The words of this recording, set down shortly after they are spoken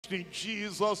demolished in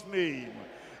Jesus' name.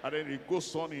 And then it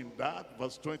goes on in that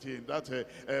verse 20, in that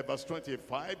verse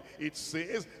 25, it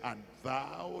says, and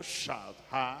thou shalt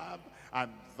have, and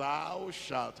thou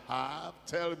shalt have,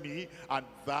 tell me, and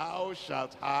thou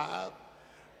shalt have,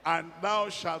 and thou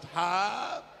shalt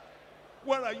have.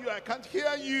 Where are you? I can't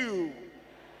hear you.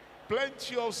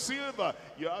 Plenty of silver.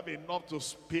 You have enough to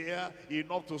spare,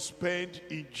 enough to spend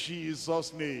in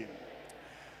Jesus' name.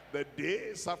 The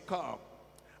days have come.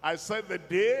 I said the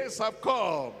days have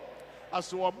come.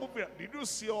 As we are moving, did you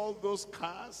see all those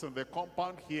cars in the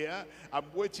compound here? I'm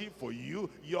waiting for you.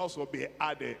 Yours will be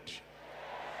added.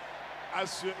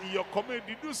 As in your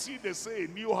community, did you see they say a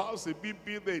new house is being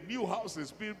built there, a new house is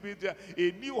being built there,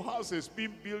 a new house is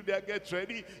being built there, get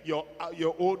ready, your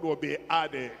own will be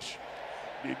added.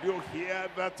 Did you hear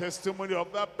that testimony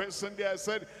of that person there? I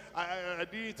said, I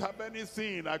didn't have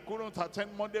anything. I couldn't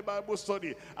attend Monday Bible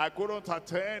study. I couldn't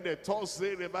attend a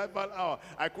Thursday revival hour.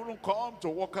 I couldn't come to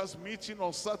workers meeting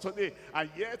on Saturday. And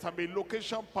yet I'm a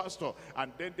location pastor.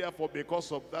 And then therefore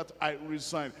because of that I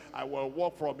resigned. I will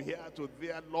walk from here to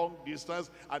there long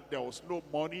distance. And there was no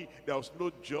money. There was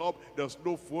no job. There was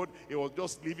no food. It was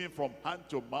just living from hand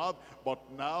to mouth. But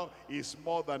now he's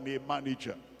more than a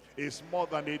manager. Is more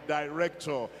than a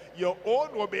director. Your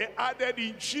own will be added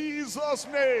in Jesus'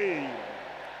 name.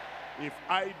 If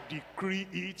I decree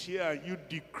it here and you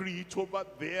decree it over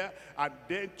there, and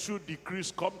then two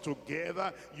decrees come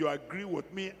together, you agree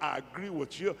with me, I agree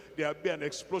with you, there'll be an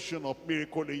explosion of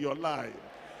miracle in your life.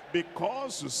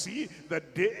 Because you see, the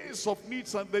days of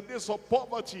needs and the days of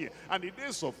poverty and the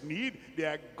days of need, they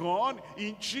are gone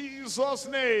in Jesus'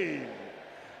 name.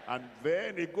 And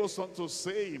then it goes on to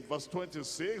say in verse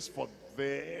 26, for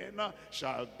then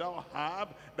shalt thou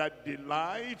have that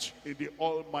delight in the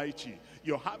Almighty.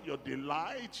 You have your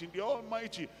delight in the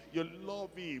Almighty. You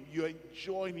love him, you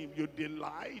enjoy him, you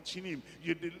delight in him,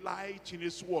 you delight in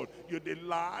his word, you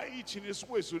delight in his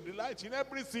ways, you delight in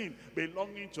everything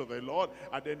belonging to the Lord.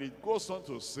 And then it goes on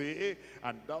to say,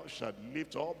 and thou shalt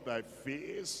lift up thy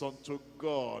face unto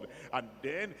God, and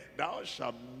then thou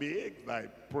shalt make thy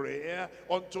prayer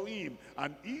unto him,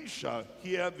 and he shall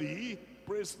hear thee.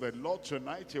 Praise the Lord.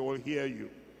 Tonight he will hear you.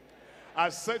 I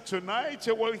said tonight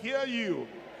he will hear you.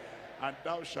 And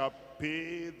thou shalt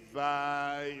pay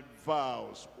thy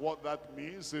vows. What that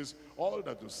means is all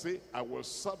that you say, I will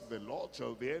serve the Lord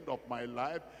till the end of my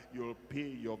life. You'll pay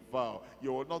your vow.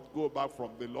 You will not go back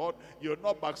from the Lord. You'll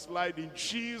not backslide in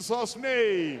Jesus'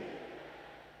 name.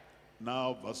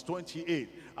 Now verse 28,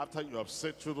 after you have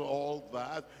settled all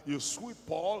that, you sweep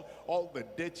all the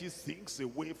dirty things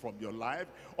away from your life,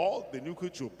 all the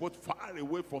iniquity you put far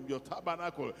away from your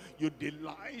tabernacle. You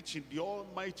delight in the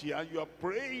Almighty and you are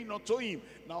praying unto him.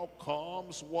 Now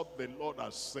comes what the Lord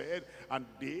has said, and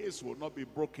this will not be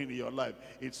broken in your life.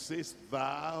 It says,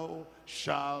 thou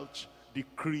shalt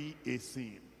decree a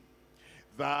thing.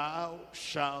 Thou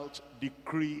shalt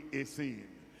decree a thing.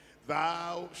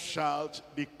 Thou shalt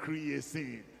decree a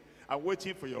thing. I'm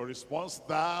waiting for your response.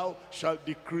 Thou shalt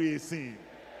decree a thing,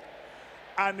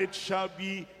 and it shall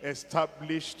be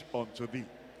established unto thee.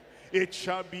 It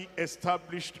shall be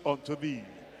established unto thee.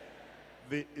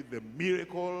 The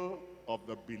miracle of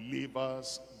the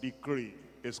believer's decree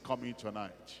is coming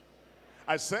tonight.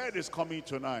 I said it's coming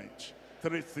tonight.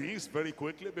 Three things very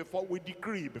quickly before we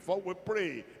decree, before we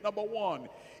pray. Number one,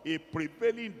 a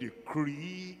prevailing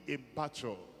decree in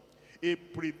battle. A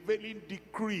prevailing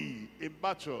decree in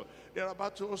battle. There are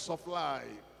battles of life.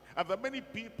 And there are many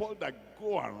people that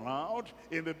go around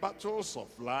in the battles of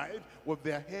life with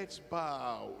their heads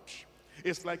bowed.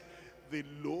 It's like the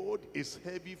load is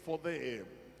heavy for them.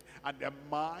 And their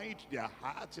mind, their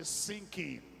heart is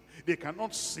sinking. They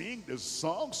cannot sing the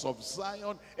songs of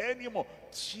Zion anymore.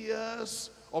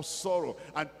 Tears of sorrow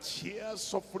and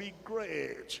tears of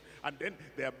regret. And then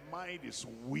their mind is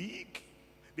weak.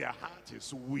 Their heart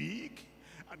is weak,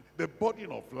 and the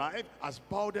burden of life has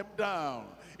bowed them down.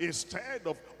 Instead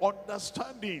of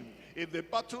understanding in the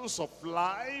battles of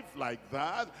life like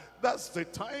that, that's the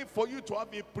time for you to have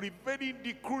a prevailing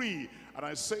decree. And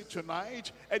I say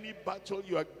tonight, any battle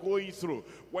you are going through,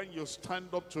 when you stand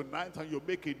up tonight and you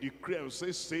make a decree and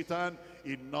say, Satan,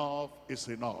 enough is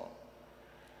enough.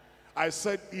 I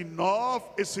said, enough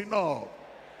is enough.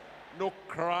 No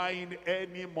crying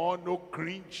anymore, no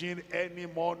cringing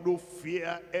anymore, no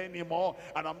fear anymore.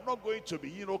 And I'm not going to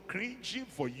be, cringing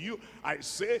for you. I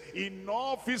say,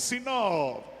 enough is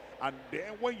enough. And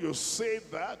then when you say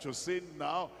that, you say,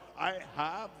 now I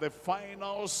have the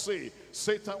final say.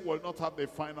 Satan will not have the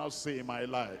final say in my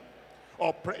life.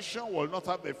 Oppression will not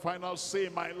have the final say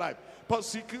in my life.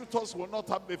 Persecutors will not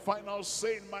have the final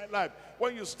say in my life.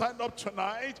 When you stand up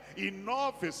tonight,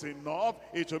 enough is enough.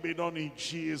 It will be done in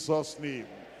Jesus' name.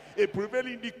 A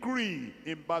prevailing decree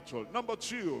in battle. Number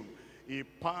two, a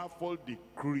powerful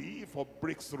decree for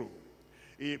breakthrough.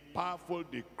 A powerful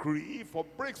decree for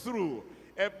breakthrough.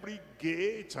 Every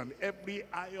gate and every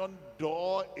iron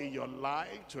door in your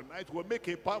life tonight will make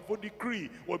a powerful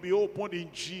decree, will be opened in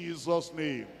Jesus'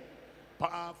 name.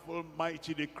 Powerful,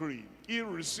 mighty decree.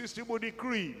 Irresistible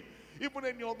decree. Even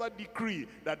any other decree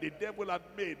that the devil had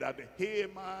made, that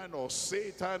Haman or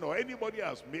Satan or anybody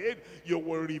has made, you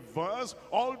will reverse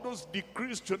all those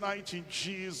decrees tonight in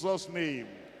Jesus' name.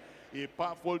 A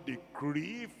powerful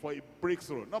decree for a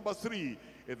breakthrough. Number three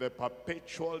is the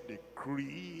perpetual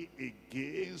decree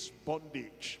against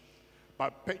bondage.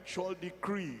 Perpetual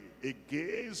decree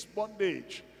against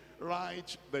bondage.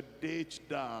 Write the date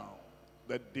down.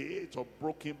 The date of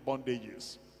broken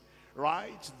bondages.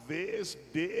 Write this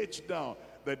date down.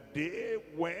 The day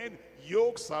when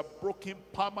yokes are broken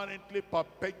permanently,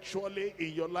 perpetually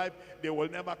in your life, they will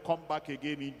never come back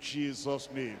again in Jesus'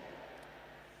 name.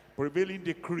 Prevailing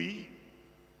decree,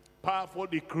 powerful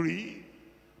decree,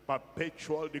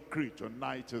 perpetual decree.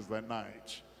 Tonight is the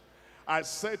night. I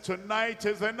said tonight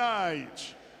is the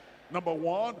night. Number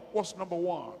one, what's number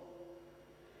one?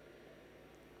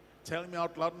 Tell me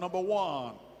out loud, number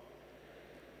one.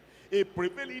 A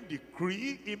prevailing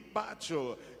decree in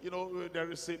battle. You know, there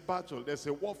is a battle, there's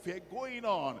a warfare going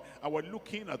on. And we're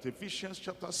looking at Ephesians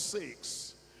chapter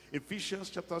 6. Ephesians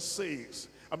chapter 6.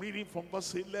 I'm reading from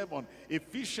verse 11.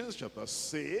 Ephesians chapter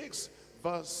 6,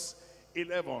 verse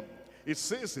 11. It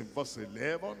says in verse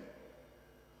 11,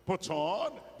 put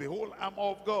on the whole armor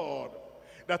of God,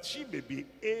 that ye may be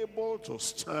able to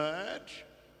stand.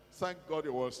 Thank God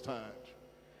you will stand.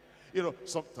 You know,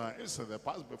 sometimes in the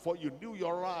past, before you knew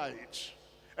you're right,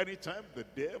 anytime the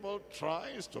devil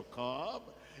tries to come,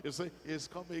 you say, it's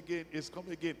come again, it's come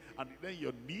again. And then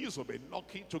your knees will be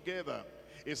knocking together.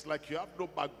 It's like you have no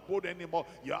backbone anymore.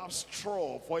 You have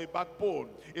straw for a backbone.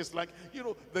 It's like, you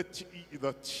know, the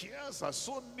tears are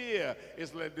so near.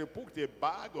 It's like they put a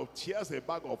bag of tears, a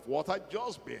bag of water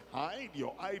just behind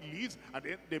your eyelids, and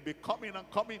then they be coming and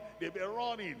coming, they be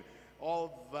running.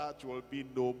 All that will be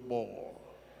no more.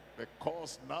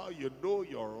 Because now you know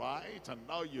you're right, and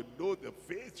now you know the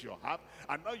faith you have,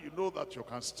 and now you know that you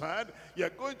can stand. You're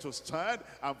going to stand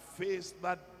and face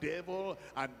that devil,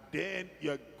 and then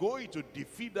you're going to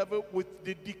defeat the devil with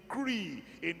the decree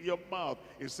in your mouth.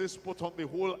 It says, put on the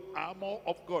whole armor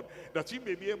of God, that you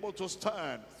may be able to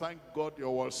stand. Thank God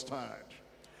you will stand.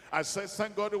 I said,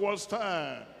 thank God you will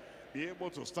stand. Be able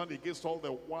to stand against all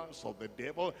the wiles of the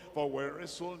devil, for we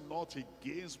wrestle not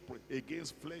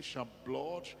against flesh and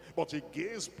blood, but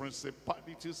against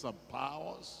principalities and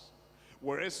powers.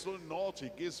 We wrestle not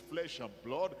against flesh and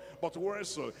blood, but we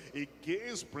wrestle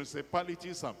against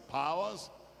principalities and powers.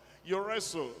 You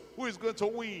wrestle. Who is going to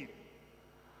win?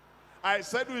 I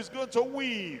said, who is going to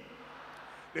win?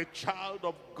 The child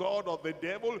of God or the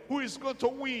devil? Who is going to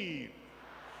win?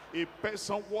 A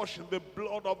person washed in the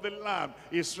blood of the Lamb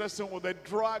is wrestling with the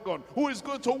dragon. Who is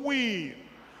going to win?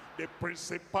 The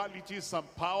principalities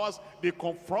and powers, they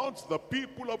confront the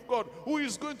people of God. Who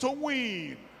is going to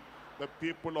win? The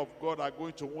people of God are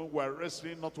going to win. We're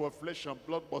wrestling not with flesh and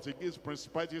blood, but against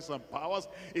principalities and powers,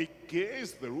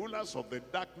 against the rulers of the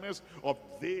darkness of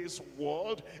this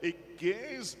world,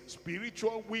 against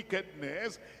spiritual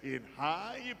wickedness in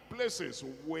high places.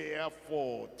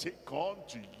 Wherefore, take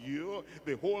unto you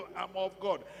the whole armor of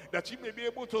God, that ye may be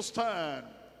able to stand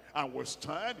and will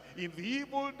stand in the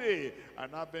evil day.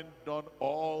 And having done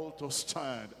all to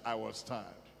stand, I will stand.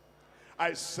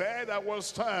 I said I will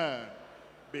stand.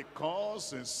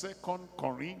 Because in 2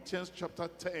 Corinthians chapter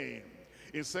 10,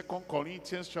 in 2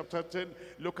 Corinthians chapter 10,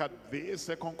 look at this,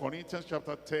 2 Corinthians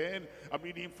chapter 10, I'm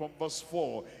reading from verse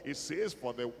 4. It says,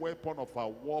 for the weapon of our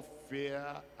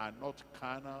warfare are not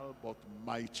carnal, but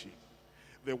mighty.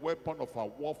 The weapon of our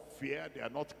warfare, they are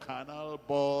not carnal,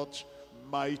 but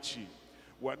mighty.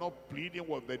 We're not pleading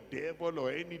with the devil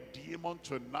or any demon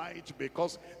tonight,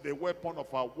 because the weapon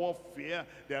of our warfare,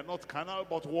 they are not carnal,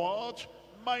 but what?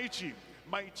 Mighty.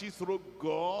 Mighty through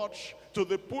God to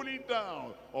the pulling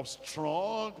down of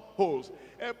strongholds.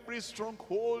 Every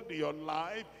stronghold in your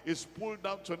life is pulled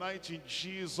down tonight in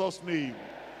Jesus' name.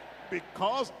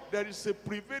 Because there is a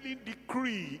prevailing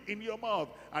decree in your mouth,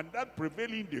 and that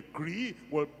prevailing decree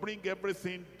will bring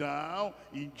everything down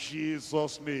in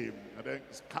Jesus' name. And then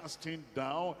it's casting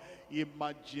down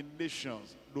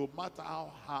imaginations, no matter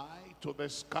how high to the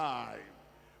sky,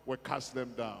 we cast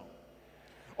them down.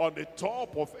 On the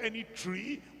top of any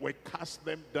tree, we cast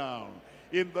them down.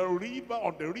 In the river,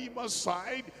 on the river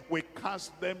side, we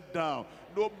cast them down.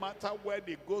 No matter where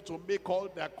they go to make all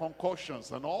their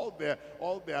concoctions and all their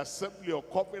assembly or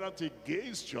covenant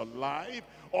against your life,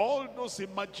 all those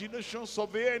imaginations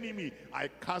of the enemy, I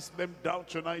cast them down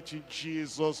tonight in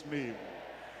Jesus' name.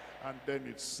 And then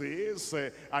it says,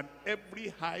 and every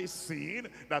high sin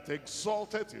that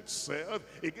exalted itself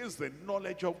against the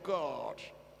knowledge of God.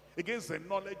 Against the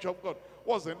knowledge of God.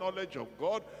 What's the knowledge of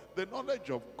God? The knowledge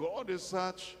of God is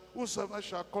that whosoever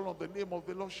shall call on the name of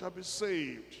the Lord shall be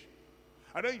saved.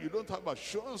 And then you don't have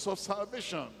assurance of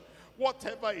salvation.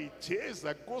 Whatever it is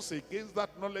that goes against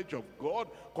that knowledge of God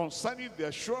concerning the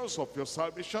assurance of your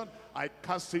salvation, I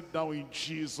cast it down in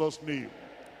Jesus' name.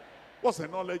 What's the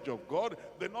knowledge of God?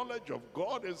 The knowledge of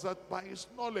God is that by his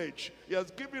knowledge, he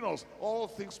has given us all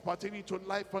things pertaining to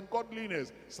life and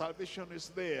godliness. Salvation is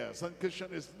there. Sanctification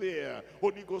is there.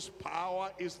 Holy Ghost power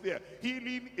is there.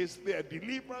 Healing is there.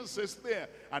 Deliverance is there.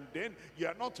 And then you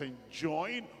are not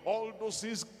enjoying all those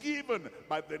things given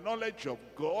by the knowledge of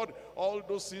God. All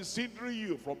those things hindering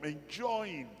you from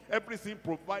enjoying everything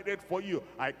provided for you.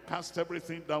 I cast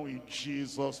everything down in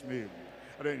Jesus' name.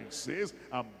 And then it says,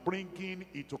 I'm bringing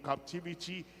into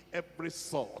captivity every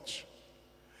thought.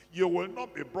 You will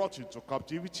not be brought into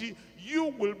captivity.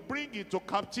 You will bring into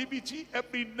captivity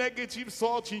every negative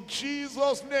thought in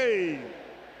Jesus' name.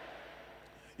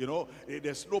 You know,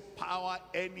 there's no power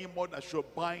anymore that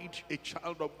should bind a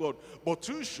child of God. But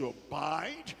you should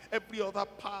bind every other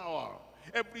power,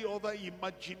 every other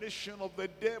imagination of the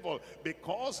devil,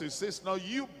 because it says now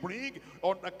you bring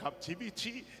under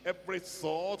captivity every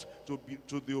thought to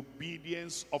the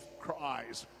obedience of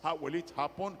Christ. How will it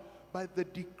happen? By the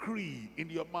decree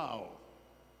in your mouth.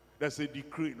 There's a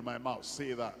decree in my mouth.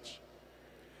 Say that.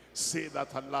 Say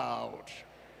that aloud.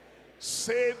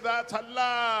 Say that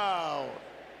aloud.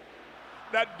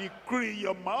 That decree in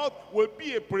your mouth will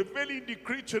be a prevailing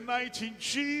decree tonight in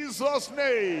Jesus'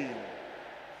 name.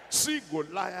 See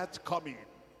Goliath coming,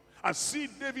 and see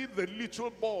David the little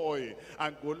boy.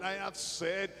 And Goliath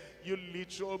said, you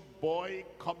little boy,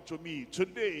 come to me.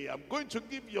 Today I'm going to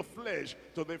give your flesh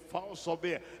to the fowls of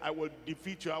the air. I will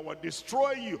defeat you, I will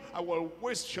destroy you, I will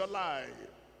waste your life.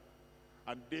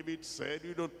 And David said,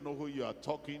 you don't know who you are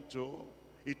talking to.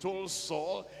 He told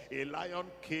Saul, a lion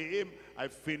came, I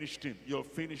finished him. You'll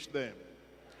finish them.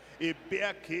 A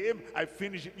bear came, I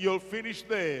finished him. You'll finish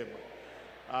them.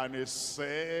 And he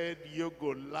said, you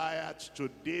Goliath,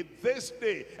 today, this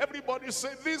day. Everybody say,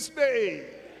 this day.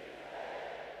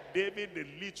 David, the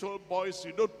little boys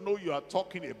you don't know you are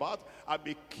talking about, I'm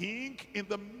a king in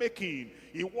the making.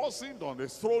 He wasn't on the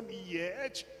throne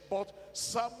yet, but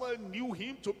Samuel knew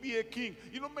him to be a king.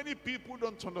 You know, many people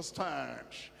don't understand.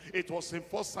 It was in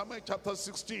 1 Samuel chapter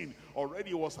 16. Already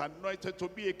he was anointed to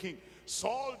be a king.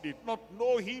 Saul did not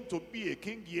know him to be a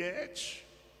king yet.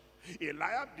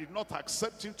 Eliab did not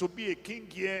accept him to be a king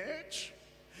yet.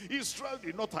 Israel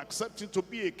did not accept him to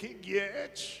be a king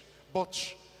yet.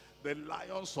 But the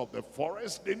lions of the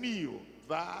forest, they knew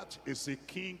that is a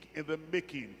king in the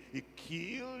making. He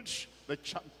killed the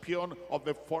champion of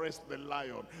the forest, the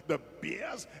lion. The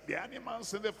bears, the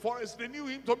animals in the forest, they knew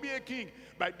him to be a king.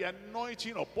 By the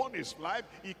anointing upon his life,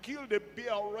 he killed a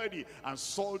bear already. And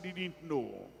Saul didn't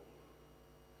know.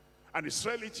 And his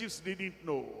relatives didn't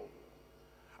know.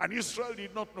 And Israel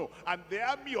did not know. And the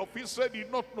army of Israel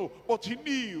did not know. But he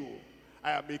knew,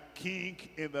 I am a king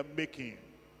in the making.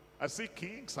 I see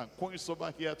kings and queens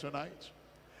over here tonight.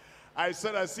 I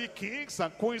said, I see kings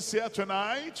and queens here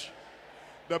tonight.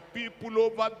 The people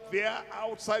over there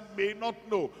outside may not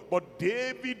know. But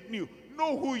David knew.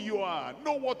 Know who you are.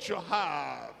 Know what you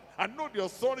have. And know the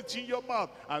authority in your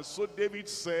mouth. And so David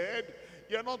said,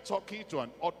 you're not talking to an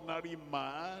ordinary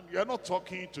man. You're not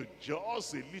talking to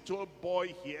just a little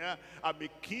boy here. I'm a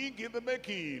king in the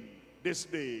making. This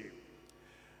day,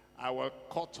 I will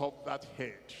cut off that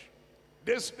head.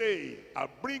 This day, I'll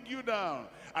bring you down.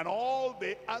 And all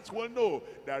the earth will know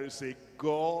there is a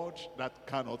God that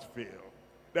cannot fail.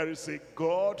 There is a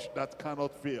God that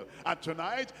cannot fail. And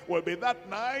tonight will be that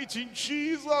night in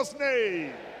Jesus'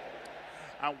 name.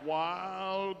 And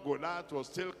while Goliath was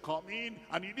still coming,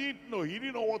 and he didn't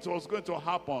know what was going to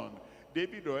happen.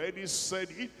 David already said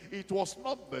it was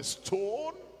not the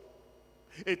stone,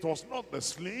 it was not the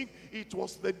sling, it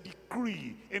was the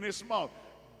decree in his mouth.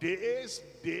 This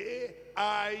day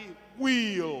I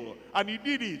will. And he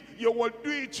did it. You will do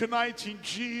it tonight in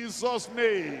Jesus'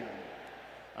 name.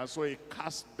 And so he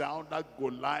cast down that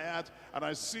Goliath. And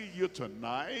I see you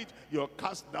tonight. You'll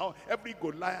cast down every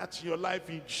Goliath in your life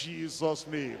in Jesus'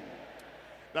 name.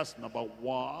 That's number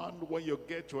one. When you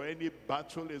get to any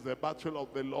battle, it's the battle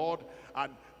of the Lord,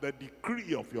 and the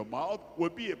decree of your mouth will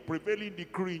be a prevailing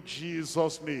decree in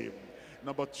Jesus' name.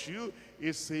 Number two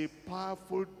is a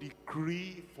powerful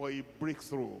decree for a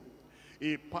breakthrough.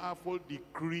 A powerful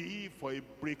decree for a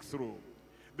breakthrough.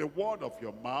 The word of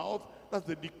your mouth, that's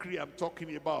the decree I'm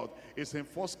talking about. It's in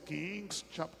 1 Kings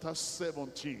chapter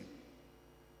 17.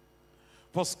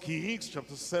 1 Kings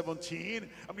chapter 17,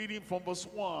 I'm reading from verse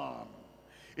 1.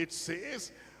 It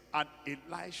says, and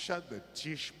Elisha the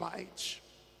Tishbite,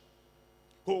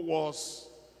 who was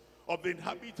of the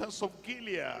inhabitants of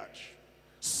Gilead,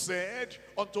 said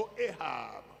unto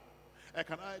Ahab,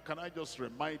 can I just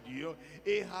remind you,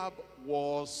 Ahab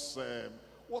was,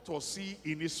 what was he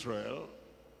in Israel?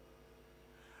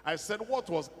 I said, what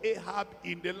was Ahab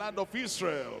in the land of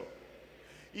Israel?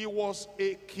 He was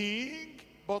a king,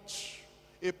 but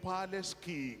a powerless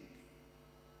king.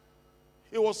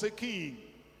 He was a king,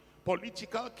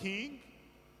 political king,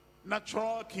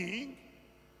 natural king.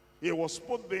 He was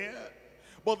put there.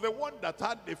 But the one that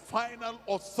had the final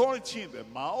authority in the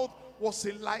mouth was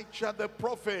Elijah the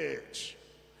prophet.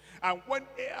 And when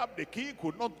Ahab the king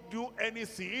could not do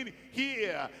anything,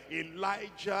 here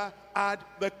Elijah had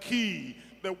the key.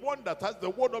 The one that has the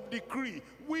word of decree.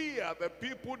 We are the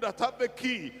people that have the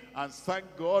key. And thank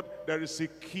God there is a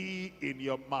key in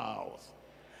your mouth.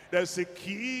 There's a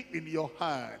key in your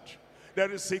heart.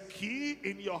 There is a key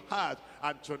in your heart.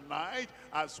 And tonight,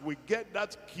 as we get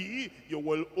that key, you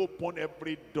will open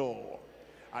every door.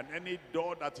 And any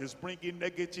door that is bringing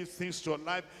negative things to your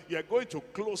life, you're going to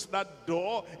close that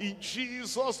door in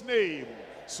Jesus' name.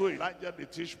 So Elijah the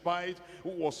Tishbite, who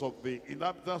was of the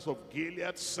inhabitants of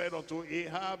Gilead, said unto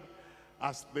Ahab,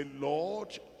 as the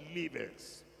Lord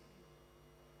liveth,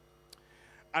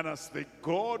 and as the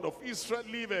God of Israel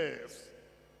liveth,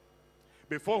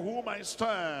 before whom I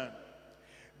stand,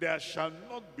 there shall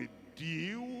not be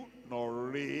dew nor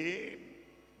rain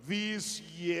these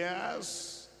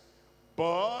years,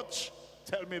 but,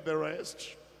 tell me the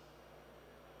rest,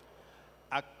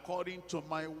 according to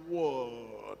my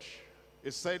word. He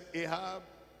said, Ahab,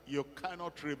 you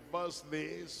cannot reverse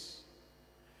this.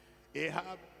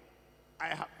 Ahab, I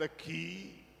have the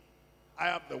key. I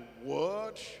have the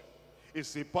word.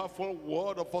 It's a powerful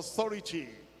word of authority.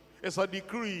 It's a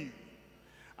decree.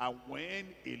 And when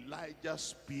Elijah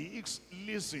speaks,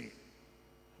 listen.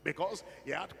 Because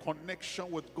he had connection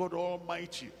with God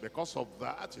Almighty. Because of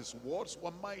that, his words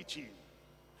were mighty.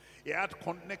 He had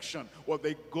connection with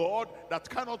the God that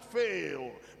cannot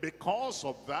fail. Because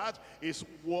of that, his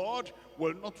word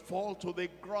will not fall to the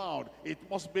ground. It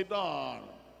must be done.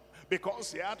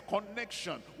 Because he had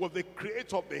connection with the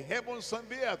creator of the heavens and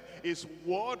the earth, his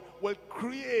word will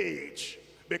create.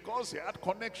 Because he had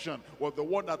connection with the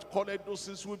one that called those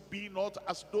things would be not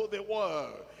as though they were.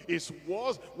 His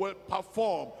words will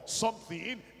perform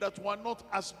something that were not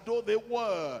as though they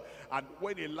were. And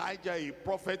when Elijah,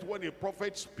 when a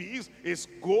prophet speaks, it's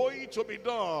going to be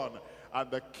done. And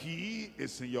the key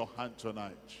is in your hand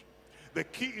tonight. The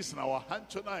key is in our hand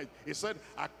tonight. He said,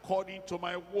 according to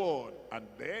my word. And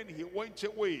then he went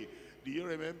away. Do you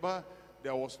remember?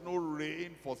 There was no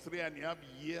rain for 3.5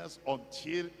 years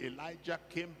until Elijah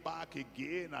came back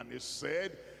again and he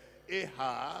said,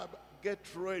 Ahab, get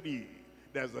ready.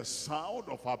 There's a sound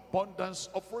of abundance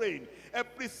of rain.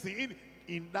 Everything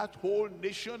in that whole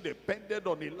nation depended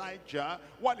on Elijah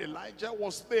while Elijah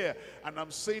was there. And I'm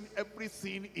saying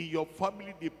everything in your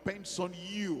family depends on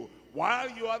you. While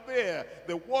you are there,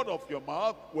 the word of your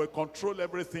mouth will control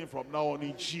everything from now on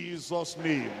in Jesus'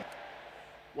 name.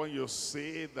 When you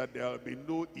say that there will be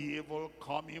no evil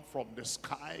coming from the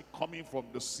sky, coming from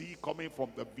the sea, coming from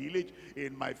the village,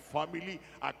 in my family,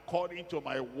 according to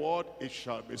my word, it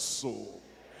shall be so.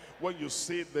 When you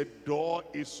say the door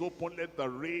is open, let the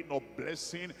rain of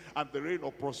blessing and the rain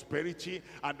of prosperity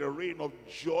and the rain of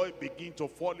joy begin to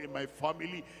fall in my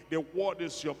family. The word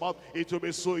is your mouth. It will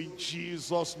be so in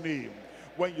Jesus' name.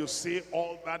 When you say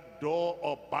all that door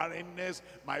of barrenness,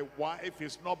 my wife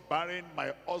is not barren,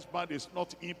 my husband is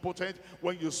not impotent.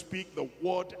 When you speak the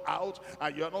word out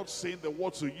and you're not saying the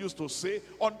words you used to say,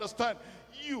 understand,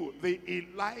 you, the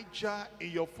Elijah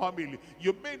in your family,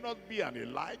 you may not be an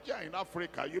Elijah in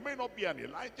Africa, you may not be an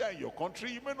Elijah in your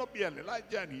country, you may not be an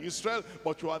Elijah in Israel,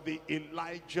 but you are the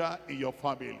Elijah in your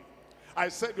family. I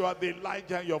said you are the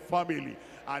Elijah in your family.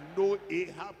 And no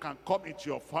Ahab can come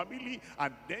into your family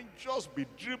and then just be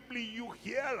dribbling you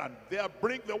here and there.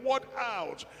 Bring the word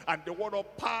out, and the word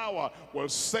of power will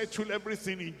settle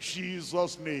everything in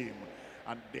Jesus' name.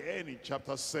 And then in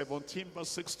chapter 17, verse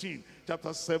 16,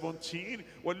 chapter 17,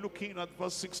 we're looking at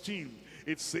verse 16.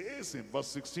 It says in verse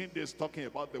 16, it's talking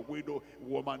about the widow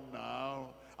woman now,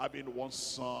 having one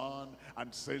son,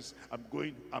 and says, I'm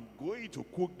going to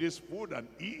cook this food and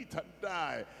eat and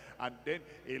die. And then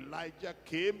Elijah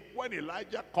came. When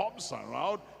Elijah comes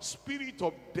around, spirit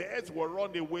of death will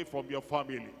run away from your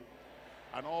family.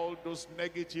 And all those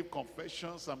negative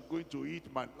confessions, I'm going to eat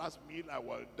my last meal, I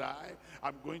will die.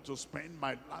 I'm going to spend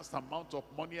my last amount of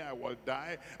money, I will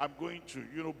die. I'm going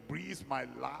to, breathe my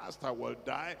last, I will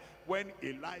die. When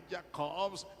Elijah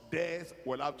comes, death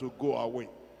will have to go away.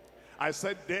 I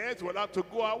said death will have to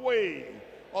go away.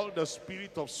 All the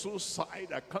spirit of suicide,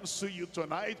 I cancel you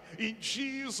tonight in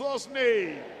Jesus'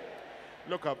 name.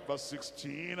 Look at verse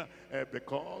 16,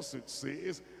 because it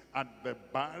says, and the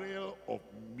barrel of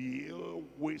meal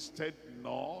wasted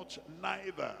not,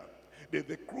 neither did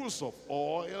the cruse of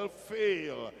oil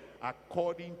fail,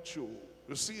 according to,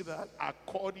 you see that,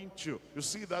 according to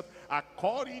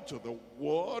the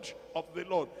word of the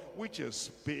Lord, which is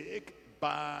spake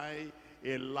by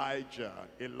Elijah.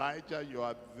 Elijah, you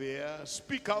are there.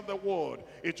 Speak out the word.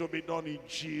 It will be done in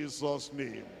Jesus'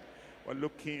 name. We're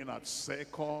looking at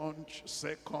Second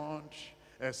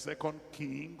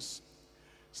Kings.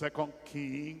 2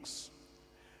 Kings.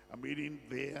 I'm reading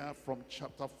there from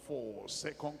chapter 4.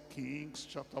 2 Kings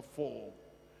chapter 4.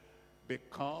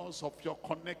 Because of your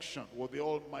connection with the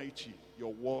Almighty,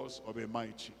 your words will be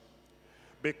mighty.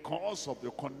 Because of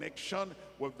your connection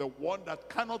with the one that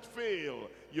cannot fail,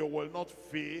 you will not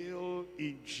fail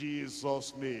in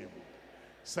Jesus' name.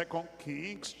 2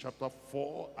 Kings chapter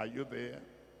 4. Are you there?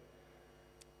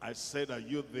 I said, are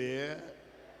you there?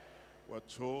 We're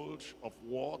told of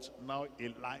what now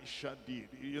Elisha did.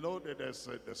 You know that there's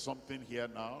something here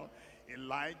now.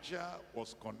 Elijah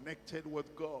was connected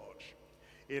with God.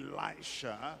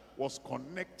 Elisha was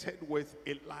connected with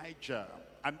Elijah.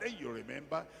 And then you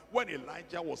remember when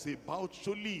Elijah was about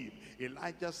to leave,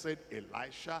 Elijah said,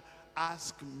 Elisha,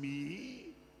 ask me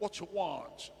what you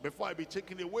want before I be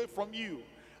taken away from you.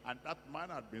 And that man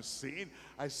had been saying,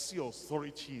 I see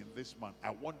authority in this man.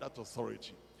 I want that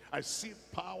authority. I see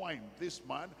power in this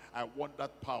man. I want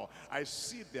that power. I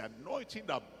see the anointing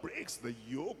that breaks the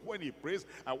yoke when he prays.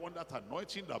 I want that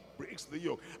anointing that breaks the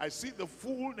yoke. I see the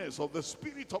fullness of the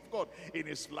Spirit of God in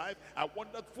his life. I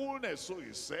want that fullness. So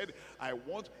he said, I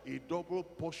want a double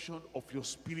portion of your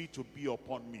Spirit to be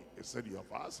upon me. He said, you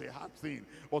have asked a hard thing,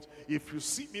 but if you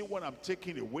see me when I'm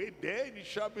taken away, then it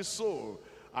shall be so.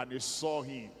 And he saw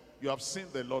him. You have seen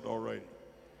the Lord already.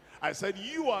 I said,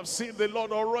 you have seen the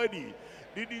Lord already.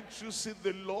 Didn't you see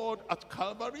the Lord at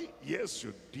Calvary? Yes,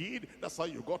 you did. That's how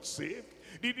you got saved.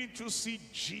 Didn't you see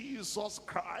Jesus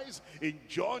Christ in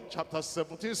John chapter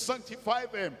 17? Sanctify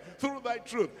them through thy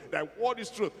truth. Thy word is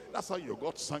truth. That's how you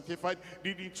got sanctified.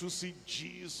 Didn't you see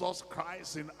Jesus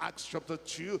Christ in Acts chapter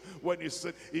 2 when he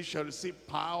said, he shall receive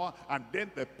power, and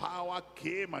then the power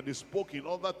came and he spoke in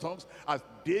other tongues as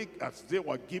they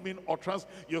were giving utterance?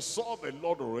 You saw the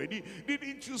Lord already.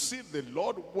 Didn't you see the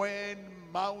Lord when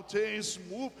mountains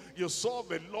move? You saw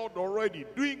the Lord already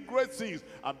doing great things,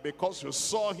 and because you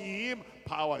saw him,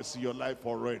 power is in your life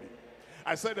already.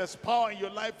 I said there's power in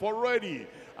your life already.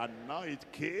 And now it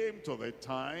came to the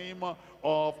time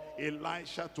of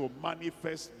Elisha to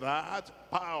manifest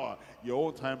that power. Your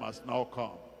own time has now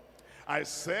come. I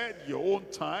said your own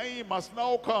time has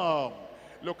now come.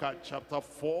 Look at chapter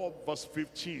 4 verse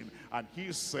 15. And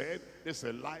he said, this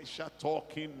is Elisha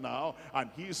talking now, and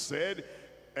he said,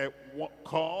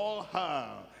 call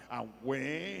her. And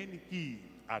when he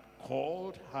had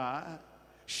called her,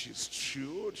 she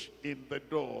stood in the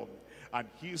door. And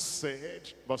he said,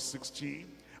 verse 16,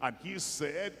 and he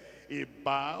said,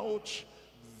 about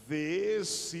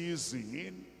this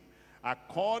season,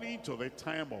 according to the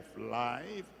time of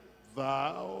life,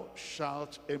 thou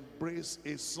shalt embrace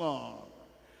a son.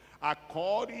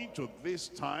 According to this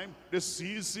time, the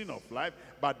season of life,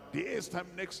 but this time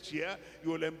next year,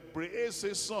 you will embrace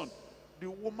a son. The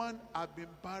woman had been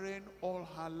barren all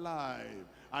her life.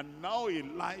 And now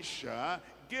Elisha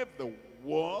gave the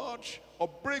word of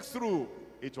breakthrough.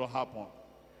 It will happen.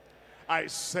 I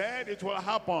said it will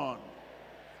happen.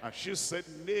 And she said,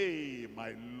 nay,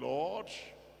 my Lord,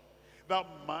 the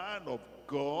man of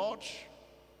God,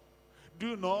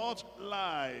 do not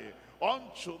lie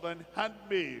unto thine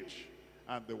handmaid.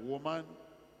 And the woman,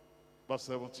 verse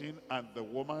 17, and the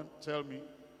woman, tell me,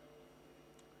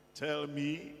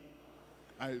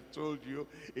 I told you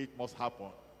it must happen.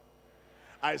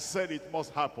 I said it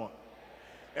must happen.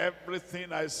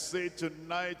 Everything I say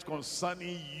tonight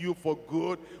concerning you for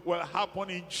good will happen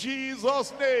in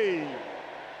Jesus' name.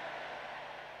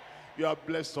 You are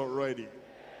blessed already.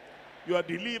 You are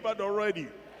delivered already.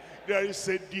 There is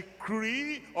a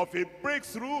decree of a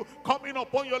breakthrough coming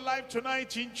upon your life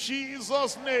tonight in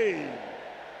Jesus' name.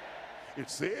 It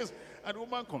says, and the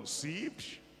woman conceived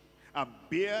and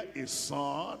bare a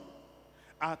son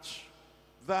at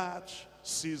that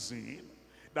season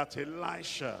that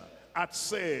Elisha had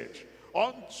said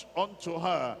unto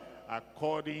her,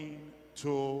 according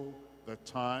to the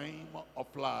time of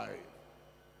life.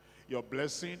 Your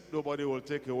blessing, nobody will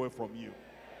take away from you.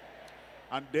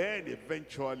 And then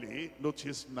eventually,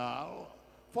 notice now,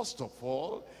 first of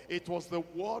all, it was the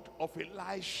word of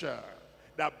Elisha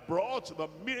that brought the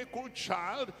miracle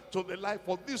child to the life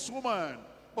of this woman.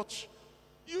 But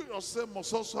you yourself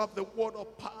must also have the word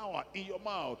of power in your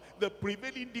mouth, the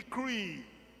prevailing decree,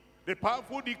 the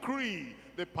powerful decree,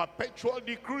 the perpetual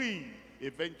decree.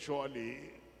 Eventually,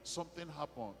 something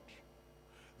happened.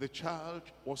 The child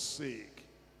was sick.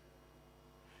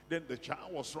 Then the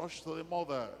child was rushed to the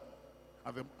mother,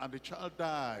 and the child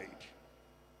died.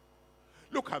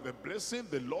 Look at the blessing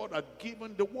the Lord had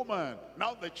given the woman.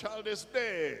 Now the child is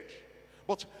dead.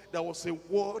 But there was a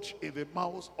word in the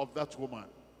mouth of that woman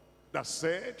that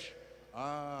said,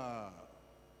 my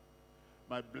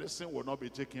blessing will not be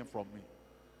taken from me.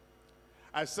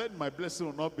 I said my blessing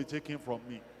will not be taken from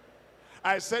me.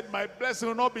 I said my blessing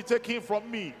will not be taken from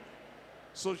me.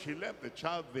 So she left the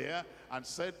child there and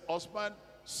said, husband,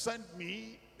 send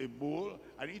me a mule.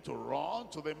 I need to run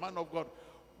to the man of God.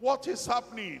 What is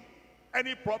happening?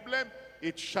 Any problem?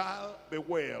 It shall be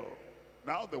well.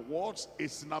 Now the word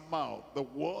is in her mouth. The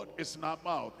word is in her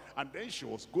mouth. And then she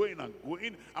was going and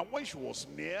going. And when she was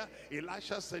near,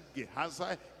 Elisha said,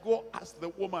 Gehazi, go ask the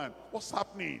woman, what's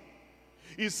happening?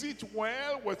 Is it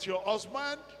well with your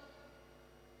husband?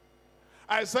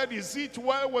 I said, is it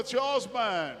well with your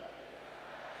husband?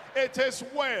 It is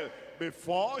well.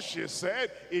 Before she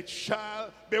said, it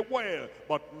shall be well.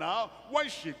 But now, when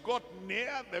she got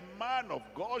near the man of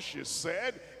God, she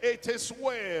said, it is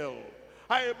well.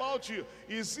 How about you?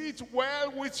 Is it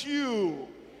well with you?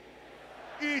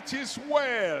 It is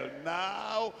well.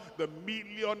 Now, the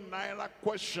 $1,000,000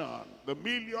 question, the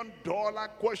 $1,000,000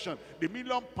 question, the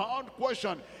 £1,000,000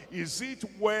 question, is it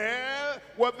well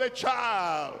with the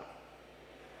child?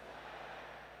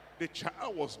 The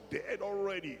child was dead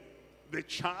already. The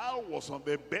child was on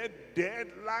the bed, dead,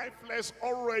 lifeless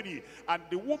already. And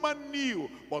the woman knew,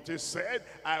 but he said,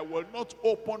 I will not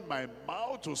open my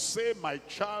mouth to say my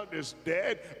child is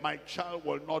dead. My child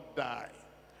will not die.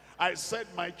 I said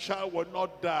my child will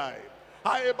not die.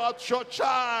 How about your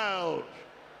child?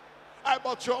 How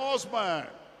about your husband?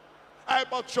 How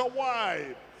about your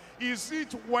wife? Is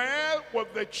it well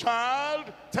with the child?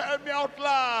 Tell me out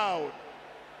loud.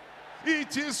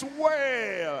 It is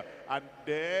well. And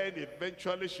then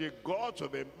eventually she got to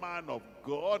the man of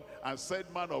God and said,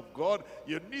 man of God,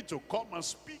 you need to come and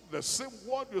speak the same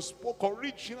word you spoke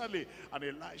originally. And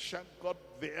Elisha got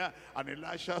there, and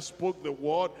Elisha spoke the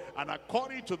word. And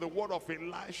according to the word of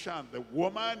Elisha and the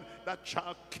woman, that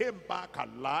child came back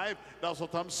alive. That's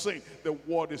what I'm saying. The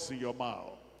word is in your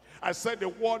mouth. I said the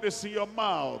word is in your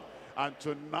mouth. And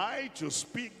tonight you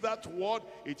speak that word,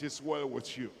 it is well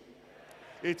with you.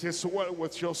 It is well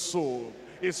with your soul.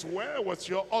 It's well with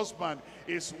your husband.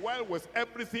 It's well with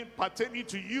everything pertaining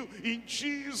to you in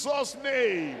Jesus'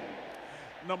 name.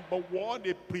 Number one,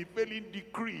 a prevailing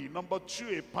decree. Number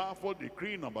two, a powerful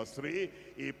decree. Number three,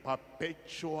 a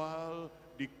perpetual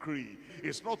decree.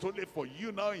 It's not only for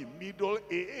you now in middle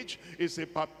age, it's a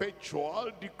perpetual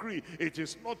decree. It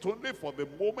is not only for the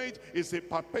moment, it's a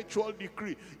perpetual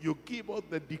decree. You give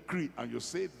out the decree and you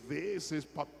say, this is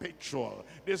perpetual.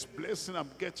 This blessing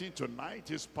I'm getting tonight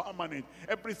is permanent.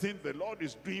 Everything the Lord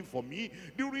is doing for me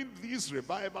during these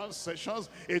revival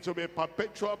sessions, it will be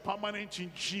perpetual, permanent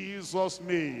in Jesus'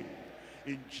 name.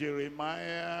 In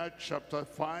Jeremiah chapter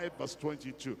 5 verse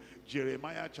 22.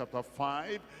 Jeremiah chapter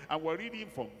 5, and we're reading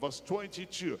from verse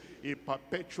 22. A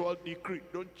perpetual decree.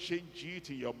 Don't change it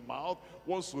in your mouth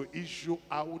once you issue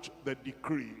out the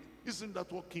decree. Isn't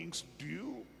that what kings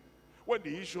do? When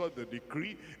they issue out the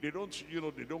decree, they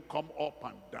don't come up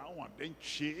and down and then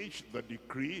change the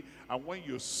decree. And when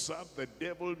you serve the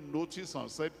devil notice and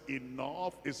said,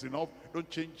 enough is enough, don't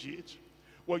change it.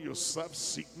 When you serve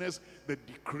sickness, the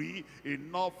decree,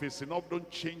 enough is enough, don't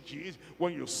change it.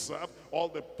 When you serve all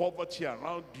the poverty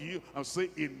around you and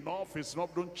say, enough is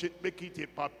enough, don't make it a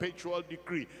perpetual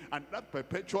decree. And that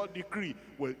perpetual decree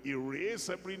will erase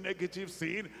every negative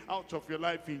thing out of your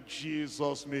life in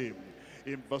Jesus' name.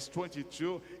 In verse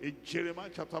 22, in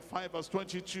Jeremiah chapter 5 verse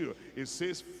 22, it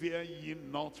says, fear ye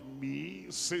not me,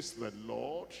 says the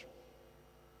Lord.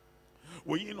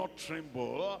 Will ye not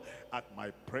tremble at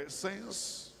my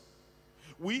presence,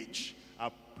 which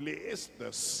have placed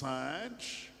the sand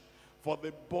for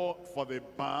the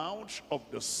bound of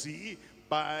the sea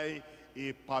by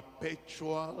a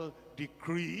perpetual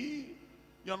decree.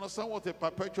 You understand what a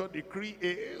perpetual decree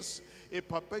is? A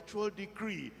perpetual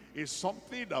decree is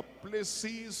something that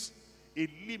places a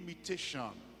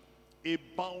limitation, a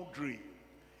boundary,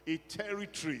 a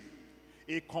territory,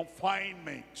 a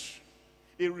confinement,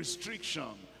 a restriction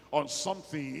on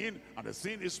something, and the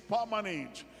thing is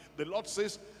permanent. The Lord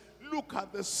says, look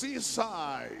at the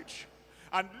seaside,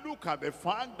 and look at the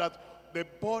fact that the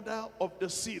border of the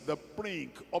sea, the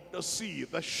brink of the sea,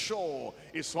 the shore,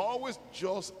 is always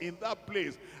just in that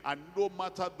place. And no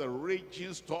matter the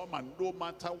raging storm, and no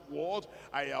matter what,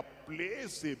 I have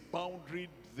placed a boundary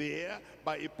there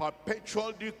by a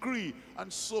perpetual decree.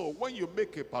 And so when you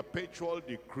make a perpetual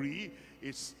decree,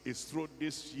 it's through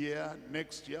this year,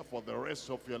 next year, for the rest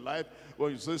of your life.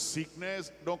 When you say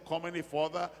sickness, don't come any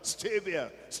further, stay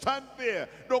there, stand there,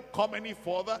 don't come any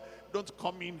further, don't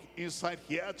come inside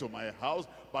here to my house.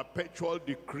 Perpetual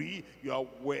decree, you are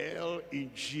well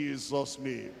in Jesus'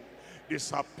 name.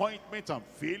 Disappointment and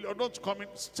failure, don't come in,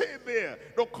 stay there,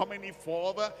 don't come any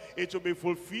further. It will be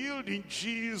fulfilled in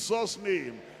Jesus'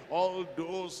 name. All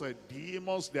those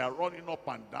demons, they are running up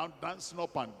and down, dancing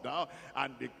up and down,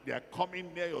 and they are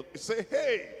coming near you. Say,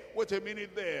 hey, wait a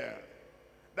minute there.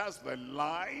 That's the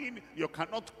line. You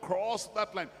cannot cross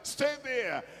that line. Stay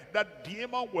there. That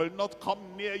demon will not come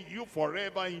near you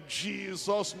forever in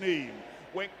Jesus' name.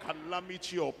 When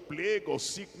calamity or plague or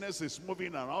sickness is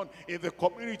moving around in the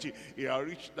community, you have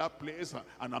reached that place,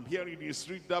 and I'm hearing this,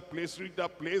 read that place,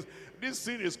 this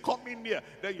thing is coming near.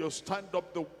 Then you stand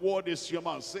up, the word is your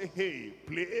mouth. Say, hey,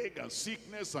 plague and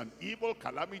sickness and evil,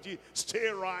 calamity, stay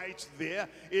right there.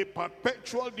 A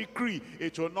perpetual decree,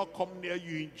 it will not come near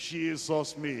you in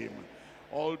Jesus' name.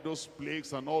 All those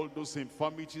plagues and all those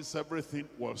infirmities, everything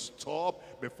will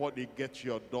stop before they get to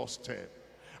your doorstep.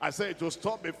 I say it will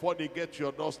stop before they get to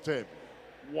your doorstep.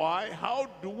 Why? How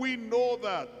do we know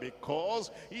that? Because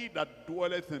he that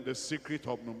dwelleth in the secret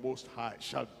of the Most High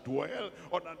shall dwell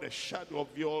under the shadow of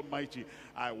the Almighty.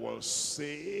 I will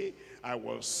say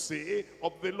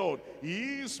of the Lord,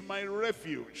 he is my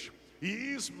refuge,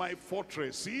 he is my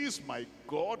fortress, he is my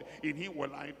God, in him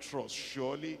will I trust.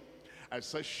 Surely, I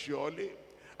said surely,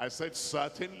 I said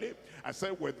certainly, I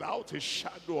said without a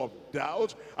shadow of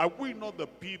doubt, are we not the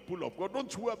people of God?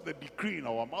 Don't we have the decree in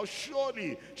our mouth?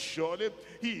 Surely, surely,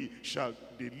 he shall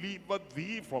deliver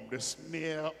thee from the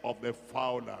snare of the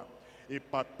fowler. A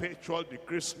perpetual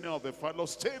decree, snare of the fowler.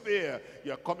 Stay there.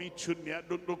 You are coming too near.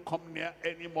 Don't come near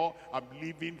anymore. I'm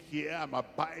living here. I'm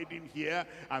abiding here.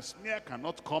 And snare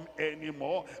cannot come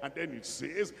anymore. And then it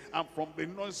says, and from the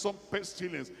noisome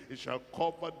pestilence, it shall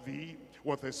cover thee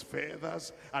with his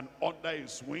feathers, and under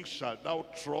his wings shalt thou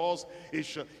trust.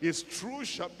 His truth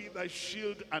shall be thy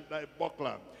shield and thy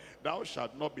buckler. Thou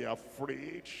shalt not be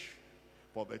afraid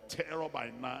for the terror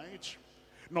by night,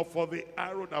 nor for the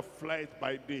arrow that flieth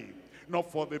by day, nor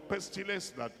for the pestilence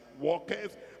that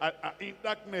walketh in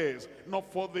darkness, nor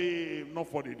for the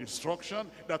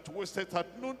destruction that wasteth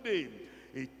at noonday.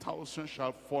 1,000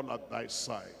 shall fall at thy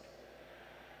side,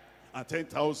 and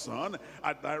 10,000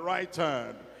 at thy right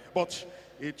hand, but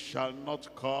it shall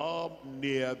not come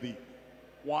near thee.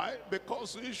 Why?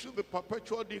 Because you issue the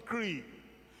perpetual decree.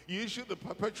 You issue the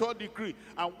perpetual decree.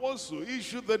 And once you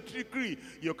issue the decree,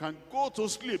 you can go to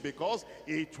sleep, because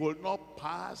it will not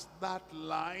pass that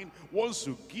line. Once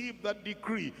you give that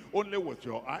decree, only with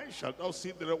your eyes shalt thou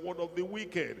see the reward of the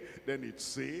wicked. Then it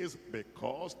says,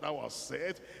 because thou hast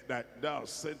said that thou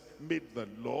hast made the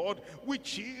Lord,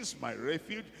 which is my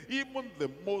refuge, even the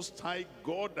Most High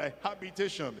God, thy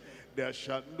habitation, there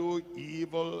shall no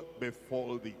evil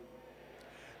befall thee.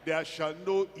 There shall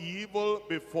no evil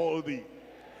befall thee.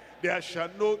 There shall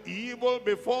no evil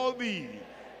befall thee.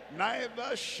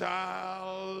 Neither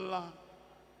shall,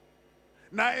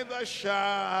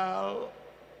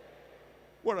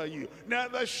 where are you?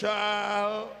 Neither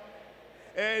shall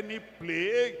any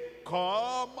plague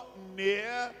come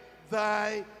near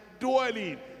thy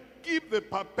dwelling. Give the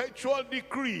perpetual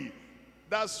decree.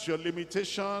 That's your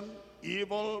limitation.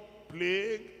 Evil,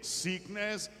 plague,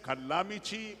 sickness,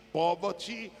 calamity,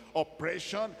 poverty,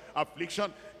 oppression,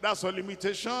 affliction. That's a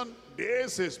limitation.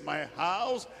 This is my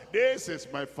house. This is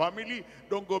my family.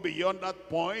 Don't go beyond that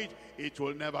point. It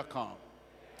will never come.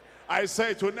 I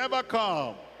say it will never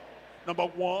come. Number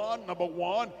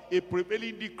one, a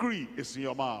prevailing decree is in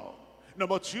your mouth.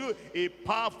 Number two, a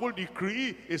powerful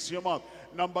decree is in your mouth.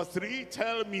 Number three,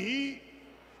 tell me,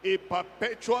 a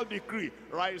perpetual decree.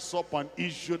 Rise up and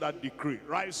issue that decree.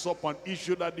 Rise up and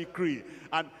issue that decree.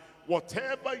 And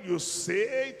whatever you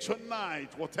say tonight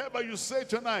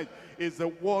is the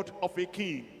word of a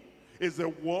king. Is the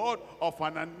word of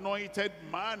an anointed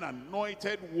man,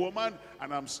 anointed woman.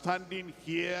 And I'm standing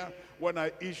here. When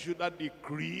I issue that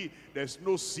decree, there's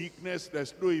no sickness,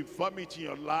 there's no infirmity in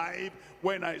your life.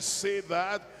 When I say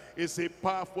that, it's a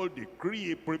powerful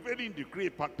decree, a prevailing decree,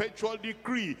 a perpetual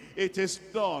decree. It is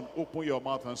done. Open your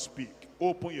mouth and speak.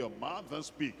 Open your mouth and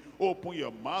speak. Open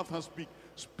your mouth and speak.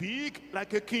 Speak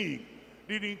like a king.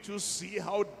 Didn't you see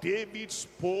how David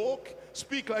spoke?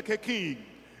 Speak like a king.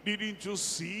 Didn't you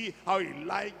see how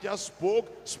Elijah spoke?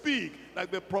 Speak like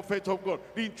the prophet of God.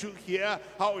 Didn't you hear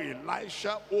how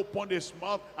Elisha opened his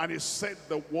mouth and he said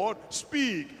the word?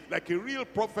 Speak like a real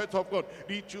prophet of God.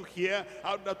 Didn't you hear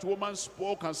how that woman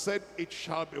spoke and said, it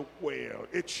shall be well,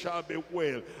 it shall be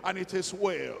well, and it is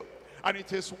well, and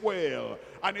it is well,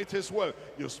 and it is well.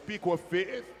 You speak with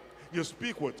faith, you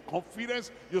speak with confidence,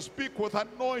 you speak with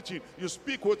anointing, you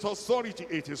speak with authority.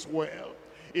 It is well.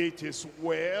 It is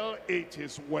well, it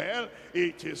is well,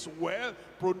 it is well.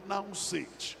 Pronounce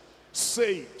it.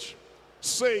 Say it.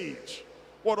 Say it.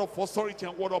 Word of authority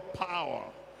and word of power.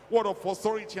 Word of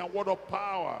authority and word of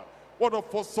power. Word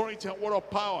of authority and word of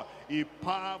power. A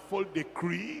powerful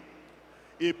decree,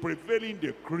 a prevailing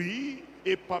decree,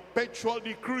 a perpetual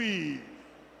decree.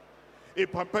 A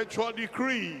perpetual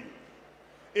decree.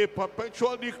 A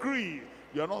perpetual decree.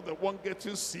 You're not the one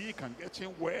getting sick and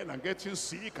getting well and getting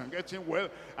sick and getting well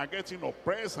and getting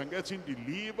oppressed and getting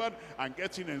delivered and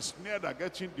getting ensnared and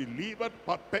getting delivered.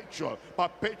 Perpetual,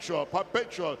 perpetual,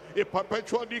 perpetual, a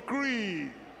perpetual decree.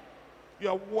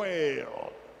 You're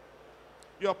well.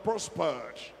 You're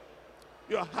prospered.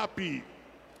 You're happy.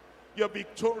 You're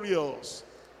victorious.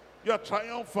 You're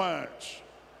triumphant.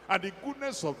 And the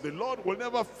goodness of the Lord will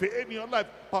never fail in your life.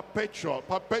 Perpetual,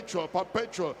 perpetual,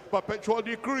 perpetual, perpetual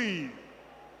decree.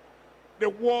 The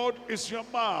word is your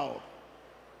mouth.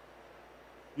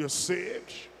 You're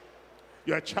saved.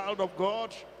 You're a child of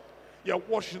God. You're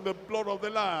washed in the blood of the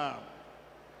Lamb.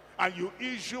 And you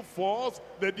issue forth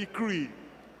the decree.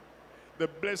 The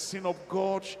blessing of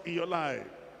God in your life.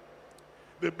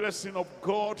 The blessing of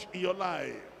God in your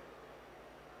life.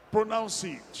 Pronounce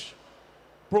it.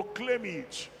 Proclaim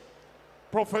it.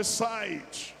 Prophesy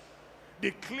it.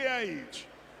 Declare it.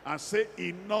 And say,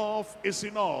 enough is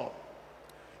enough.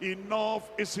 Enough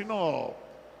is enough.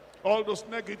 All those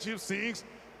negative things,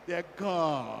 they're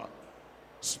gone.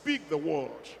 Speak the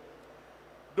word.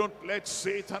 Don't let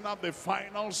Satan have the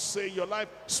final say in your life.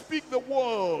 Speak the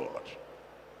word.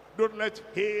 Don't let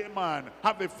Haman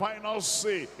have the final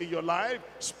say in your life.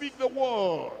 Speak the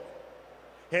word.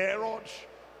 Herod,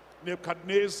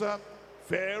 Nebuchadnezzar,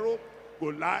 Pharaoh,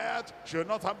 Goliath shall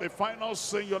not have the final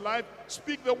say in your life.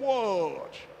 Speak the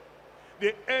word.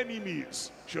 The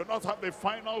enemies shall not have the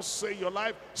final say in your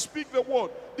life. Speak the word.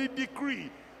 The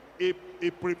decree, a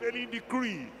prevailing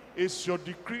decree, is your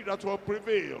decree that will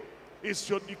prevail. It's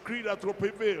your decree that will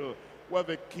prevail. Where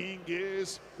the king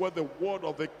is, where the word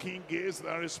of the king is,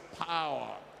 there is power.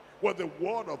 Where the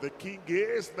word of the king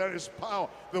is, there is power.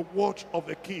 The word of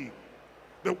the king.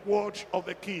 The word of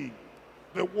the king.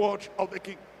 The word of the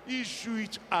king. Issue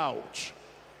it out.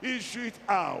 Issue it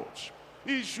out.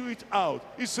 Issue it out.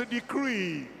 It's a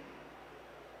decree.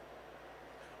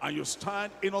 And you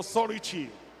stand in authority.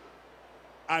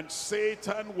 And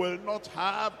Satan will not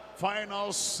have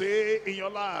final say in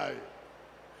your life.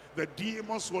 The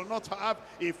demons will not have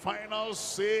a final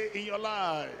say in your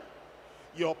life.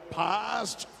 Your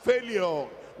past failure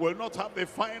will not have the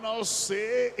final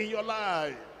say in your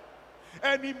life.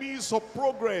 Enemies of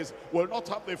progress will not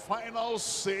have the final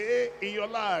say in your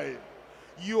life.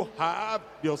 You have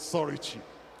the authority.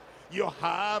 You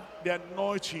have the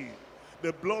anointing.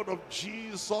 The blood of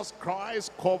Jesus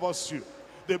Christ covers you.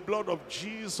 The blood of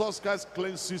Jesus Christ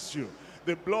cleanses you.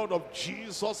 The blood of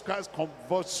Jesus Christ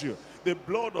converts you. The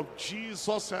blood of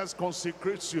Jesus Christ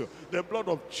consecrates you. The blood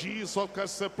of Jesus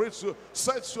Christ separates you,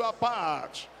 sets you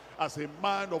apart. As a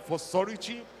man of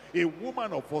authority, a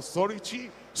woman of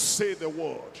authority, say the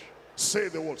word. Say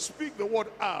the word. Speak the word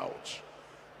out.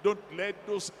 Don't let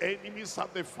those enemies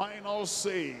have the final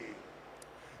say.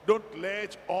 Don't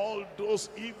let all those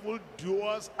evil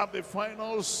doers have the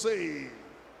final say.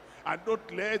 And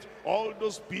don't let all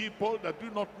those people that do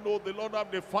not know the Lord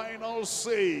have the final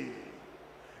say.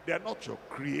 They are not your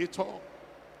creator.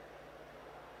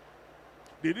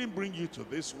 They didn't bring you to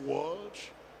this world.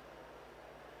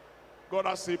 God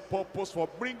has a purpose for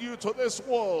bringing you to this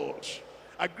world.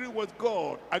 Agree with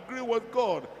God. Agree with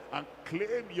God. And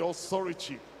claim your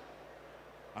authority.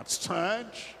 And stand.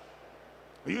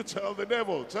 You tell the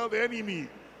devil, tell the enemy,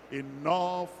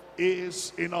 enough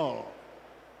is enough.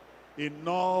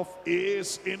 Enough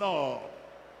is enough.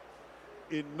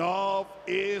 Enough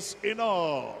is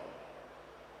enough.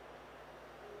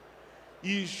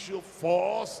 Issue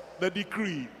force the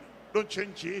decree. Don't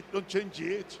change it, don't change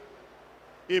it.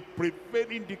 A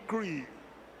prevailing decree.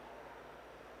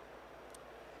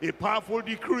 A powerful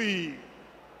decree.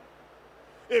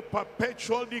 A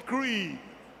perpetual decree.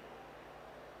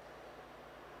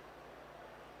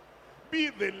 Be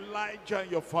the Elijah in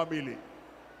your family.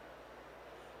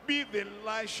 Be the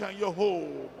Elisha in your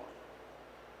home.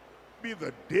 Be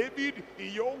the David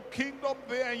in your own kingdom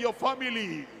there in your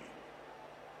family.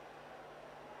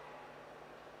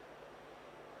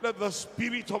 Let the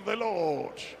Spirit of the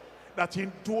Lord that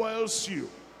indwells you,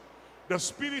 the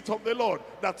Spirit of the Lord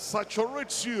that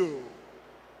saturates you,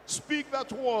 speak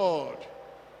that word.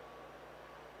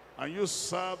 And you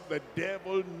serve the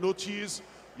devil, notice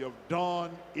you've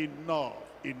done enough.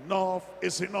 Enough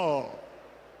is enough.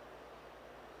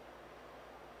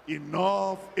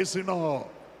 Enough is enough.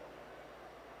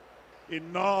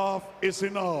 Enough is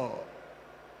enough.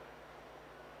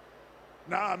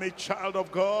 Now I'm a child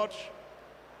of God.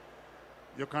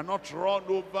 You cannot run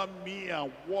over me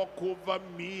and walk over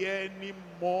me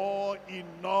anymore.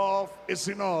 Enough is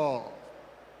enough.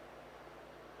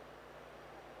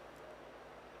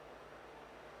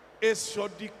 It's your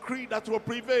decree that will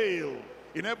prevail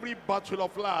in every battle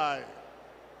of life.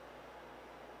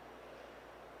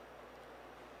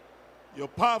 Your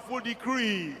powerful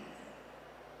decree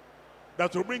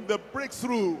that will bring the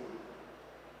breakthrough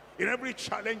in every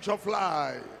challenge of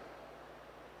life.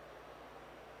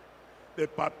 The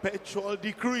perpetual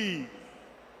decree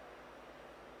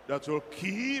that will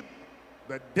keep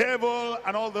the devil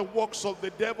and all the works of the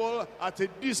devil at a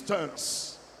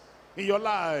distance in your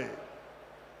life.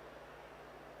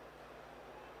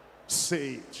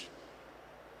 Say it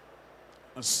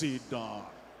and see it done.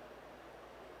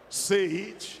 Say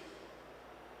it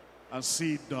and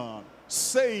see it done.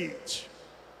 Say it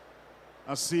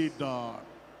and see it done.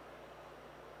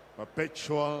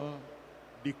 Perpetual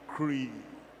decree.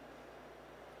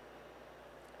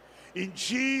 In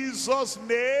Jesus'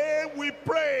 name we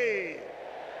pray.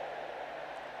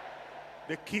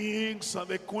 The kings and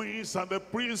the queens and the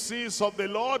princes of the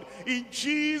Lord, in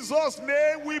Jesus'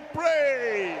 name we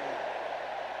pray.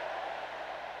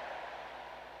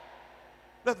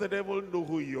 Let the devil know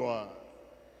who you are.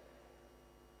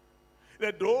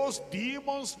 Let those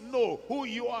demons know who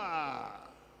you are.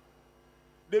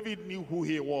 David knew who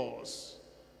he was.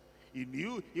 He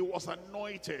knew he was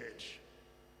anointed.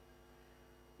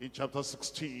 In chapter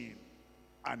 16,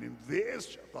 and in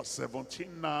this chapter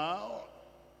 17 now,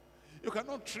 you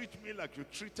cannot treat me like you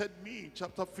treated me in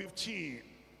chapter 15.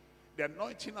 The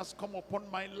anointing has come upon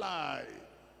my life.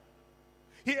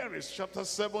 Here is chapter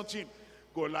 17.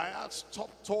 Goliath, stop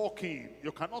talking.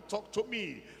 You cannot talk to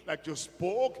me like you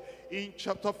spoke in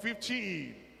chapter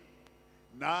 15.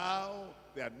 Now,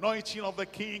 the anointing of the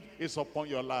king is upon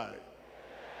your life.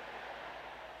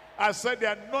 I said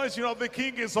the anointing of the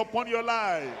king is upon your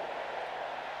life.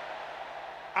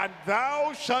 And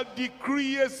thou shalt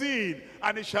decree a thing,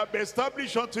 and it shall be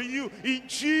established unto you in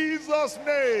Jesus'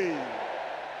 name.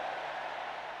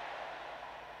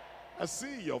 I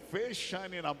see your face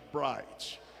shining and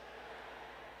bright.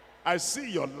 I see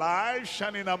your life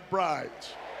shining and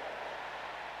bright.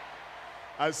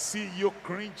 I see you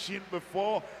cringing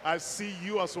before. I see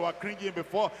you as you were cringing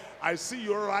before. I see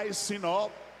you rising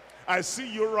up. I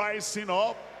see you rising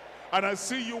up, and I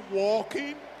see you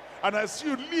walking, and I see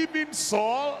you leaving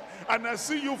Saul, and I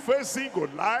see you facing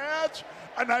Goliath,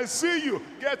 and I see you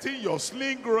getting your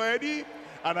sling ready,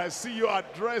 and I see you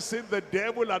addressing the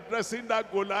devil, addressing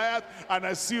that Goliath, and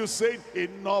I see you saying,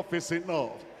 enough is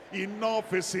enough.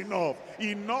 Enough is enough.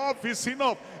 Enough is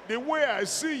enough. The way I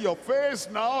see your face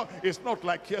now is not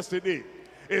like yesterday.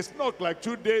 It's not like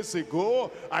 2 days ago.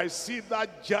 I see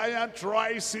that giant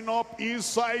rising up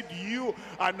inside you,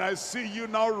 and I see you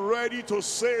now ready to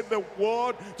say the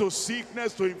word to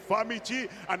sickness, to infirmity,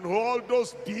 and all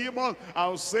those demons.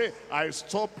 I'll say, I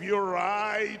stop you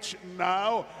right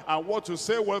now, and what you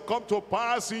say will come to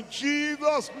pass in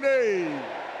Jesus' name.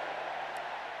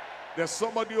 There's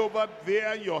somebody over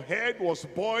there, your head was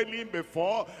boiling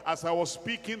before as I was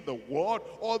speaking the word.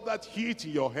 All that heat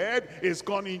in your head is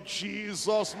gone in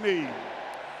Jesus' name.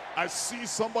 I see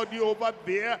somebody over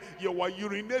there, you were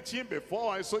urinating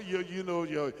before. I saw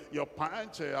your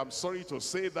pants, I'm sorry to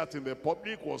say that in the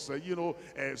public, was,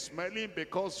 smelling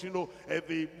because,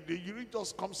 the urine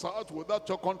just comes out without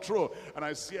your control. And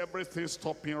I see everything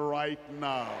stopping right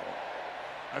now.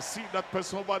 I see that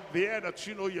person over there that,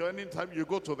 anytime you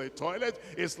go to the toilet,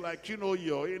 it's like,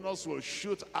 your anus will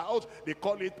shoot out. They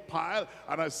call it pile.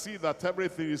 And I see that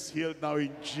everything is healed now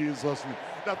in Jesus' name.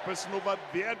 That person over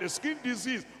there, the skin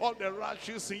disease, all the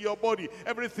rashes in your body,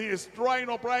 everything is drying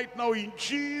up right now in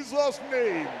Jesus'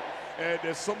 name.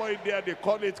 There's somebody there, they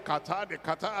call it Qatar. The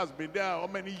Qatar has been there how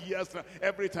many years now?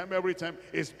 Every time,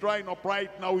 it's drying up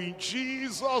right now in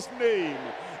Jesus' name.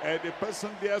 The person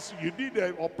there, so you did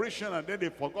the operation and then they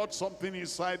forgot something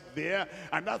inside there,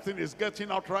 and that thing is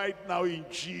getting out right now in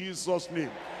Jesus'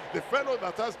 name. The fellow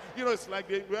that has, it's like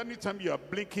anytime you are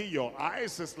blinking your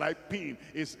eyes, it's like pain.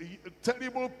 It's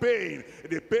terrible pain.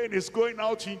 The pain is going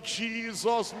out in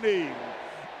Jesus' name.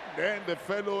 Then the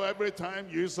fellow, every time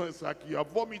it's like you are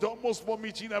almost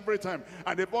vomiting every time.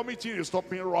 And the vomiting is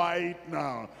stopping right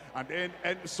now. And then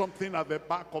something at the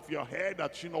back of your head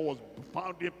that, was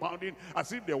pounding,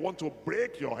 as if they want to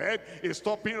break your head, is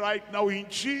stopping right now in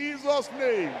Jesus'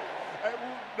 name.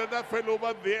 That fellow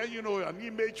over there, an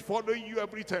image following you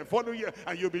every time, following you,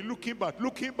 and you'll be looking back,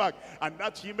 and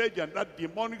that image and that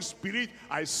demonic spirit,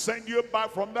 I send you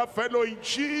back from that fellow in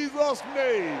Jesus'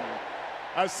 name.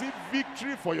 I see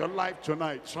victory for your life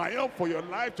tonight, triumph for your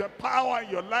life, power in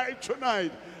your life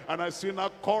tonight. And I see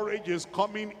now courage is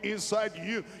coming inside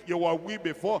you. You were weak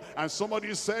before, and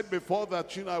somebody said before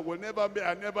that, I will never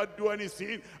do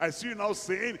anything. I see you now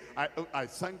saying, I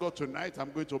thank God tonight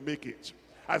I'm going to make it.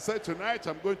 I said tonight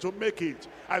I'm going to make it.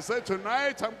 I said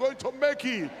tonight I'm going to make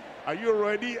it. Are you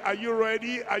ready? Are you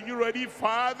ready? Are you ready,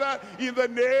 Father? In the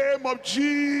name of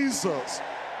Jesus.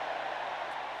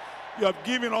 You have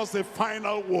given us the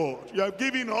final word. You have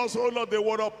given us, oh Lord, the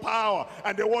word of power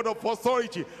and the word of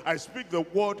authority. I speak the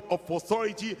word of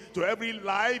authority to every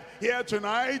life here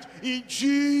tonight in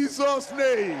Jesus'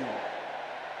 name.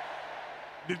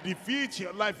 The defeat in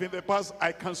your life in the past,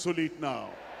 I cancel it now.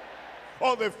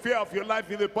 All the fear of your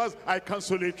life in the past, I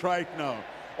cancel it right now.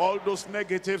 All those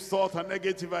negative thoughts and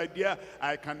negative idea,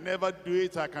 I can never do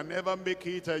it, I can never make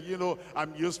it,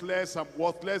 I'm useless, I'm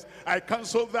worthless. I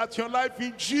cancel that in your life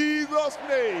in Jesus'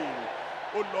 name.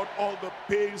 Oh Lord, all the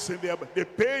pains in there, the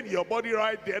pain in your body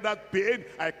right there, that pain,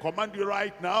 I command you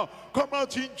right now, come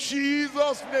out in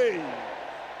Jesus' name.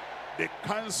 The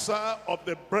cancer of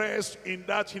the breast in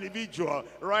that individual,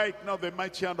 right now the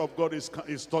mighty hand of God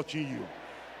is touching you.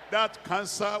 That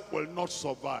cancer will not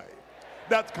survive.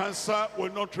 That cancer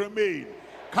will not remain.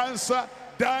 Cancer,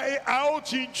 die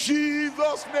out in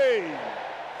Jesus' name.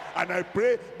 And I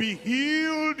pray, be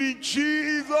healed in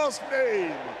Jesus'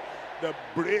 name. The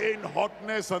brain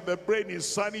hotness and the brain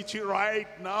insanity right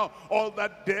now, all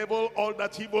that devil, all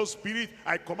that evil spirit,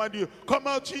 I command you, come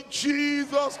out in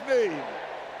Jesus' name.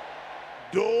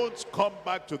 Don't come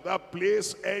back to that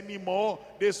place anymore.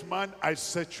 This man, I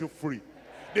set you free.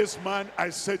 This man,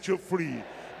 I set you free.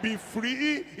 Be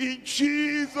free in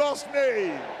Jesus'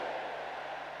 name.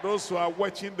 Those who are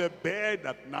watching the bed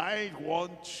at night, 1,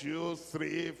 2,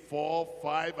 3, 4,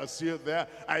 5, I see you there.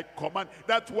 I command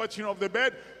that watching of the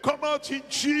bed, come out in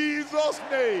Jesus'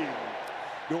 name.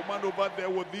 The woman over there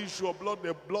with the issue of blood,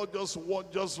 the blood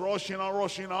just rushing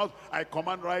out. I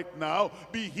command right now,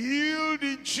 be healed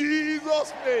in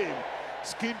Jesus' name.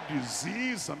 Skin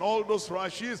disease and all those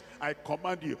rashes, I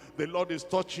command you. The Lord is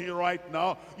touching you right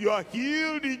now. You are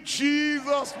healed in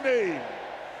Jesus' name.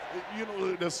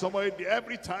 There's somebody,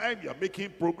 every time you're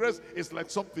making progress, it's like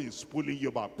something is pulling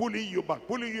you back.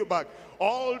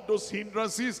 All those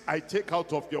hindrances, I take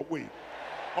out of your way.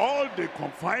 All the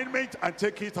confinement, I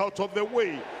take it out of the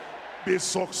way. Be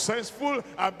successful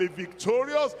and be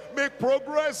victorious. Make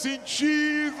progress in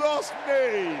Jesus'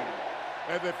 name.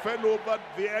 And the fellow over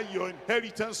there, your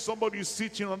inheritance, somebody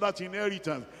sitting on that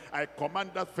inheritance, I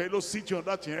command that fellow sitting on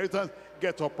that inheritance,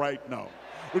 get up right now.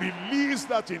 Release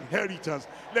that inheritance.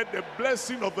 Let the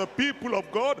blessing of the people of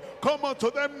God come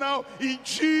unto them now in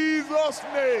Jesus'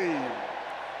 name.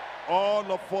 All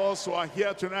of us who are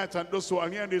here tonight and those who are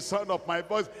hearing the sound of my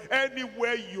voice,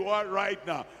 anywhere you are right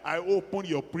now, I open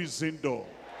your prison door.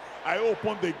 I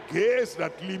open the gates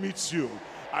that limits you.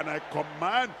 And I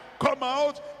command, come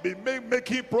out, be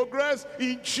making progress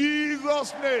in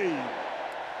Jesus' name.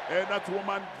 And that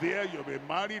woman there, you've been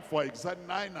married for exact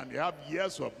 9.5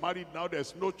 years. You have married now,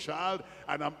 there's no child.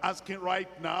 And I'm asking right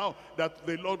now that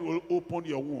the Lord will open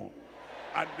your womb.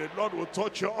 And the Lord will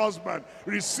touch your husband.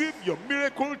 Receive your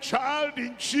miracle child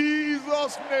in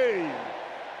Jesus' name.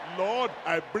 Lord,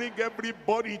 I bring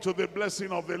everybody into the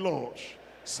blessing of the Lord.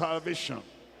 Salvation,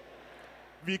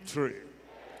 victory,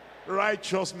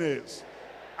 righteousness,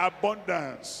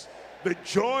 abundance, the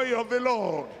joy of the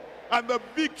Lord, and the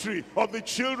victory of the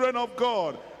children of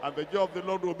God. And the joy of the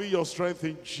Lord will be your strength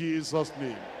in Jesus'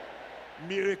 name.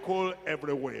 Miracle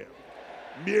everywhere.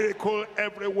 Miracle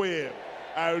everywhere.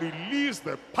 I release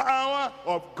the power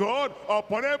of God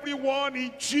upon everyone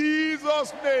in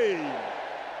Jesus' name.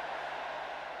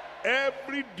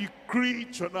 Every decree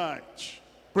tonight,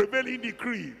 prevailing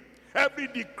decree, every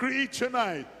decree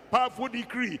tonight, powerful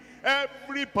decree,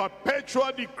 every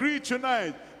perpetual decree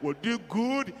tonight will do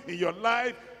good in your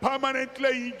life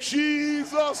permanently in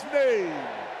Jesus' name.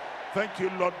 Thank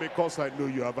you, Lord, because I know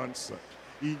you have answered.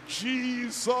 In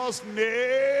Jesus'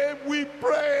 name we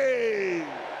pray.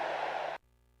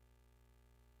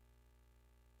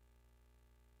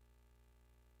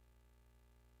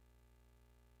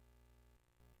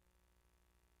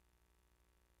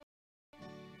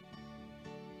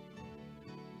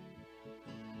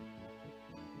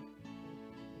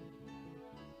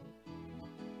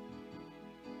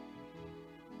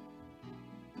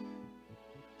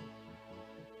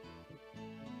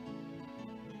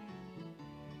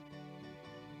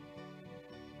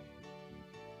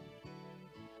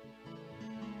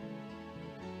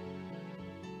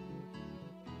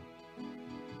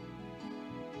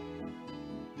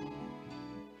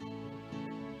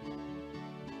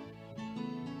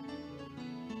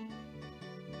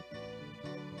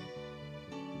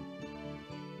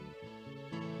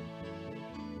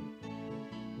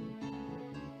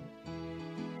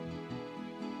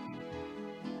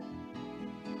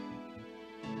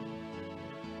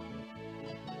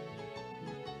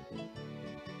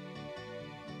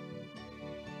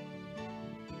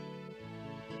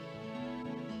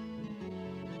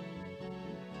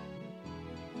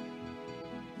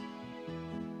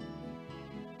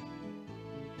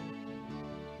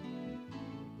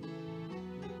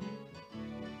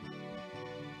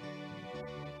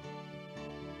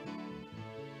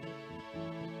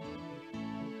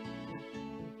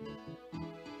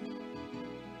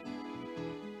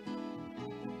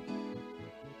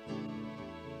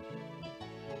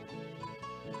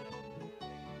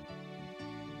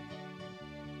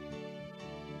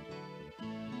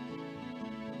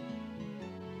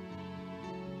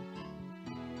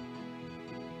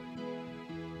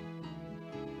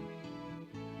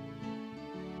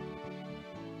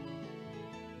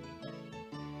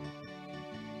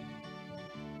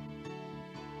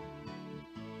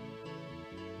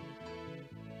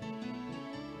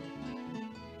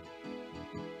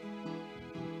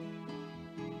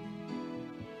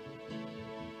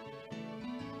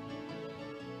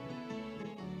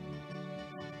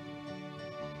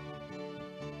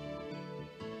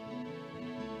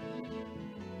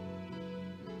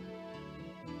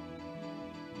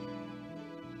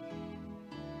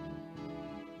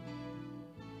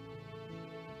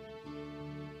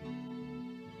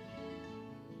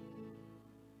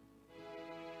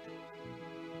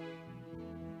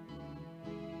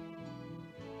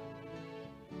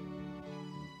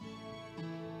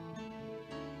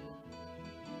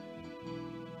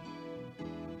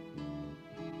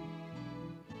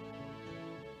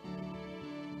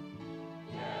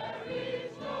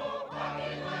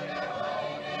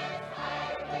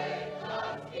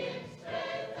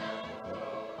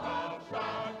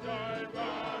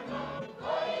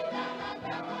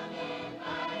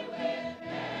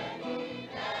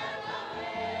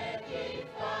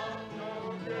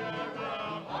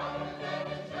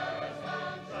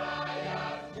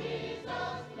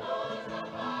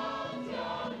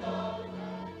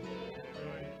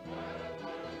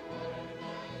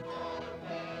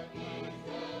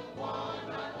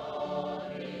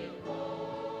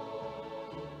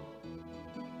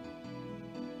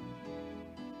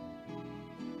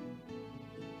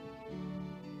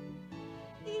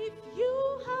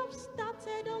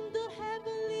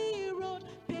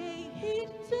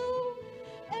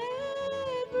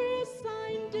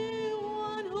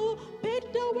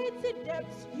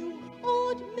 debts you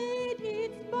owed made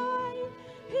it by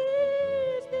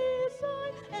his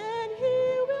design, and he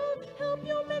will help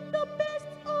you make the best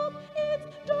of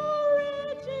its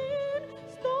origin.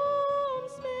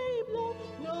 Storms may blow,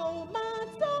 no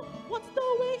matter what's the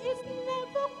way, it's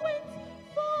never quit.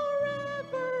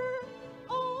 Forever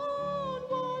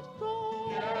onward go.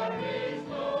 There is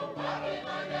no backing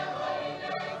on the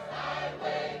holiness.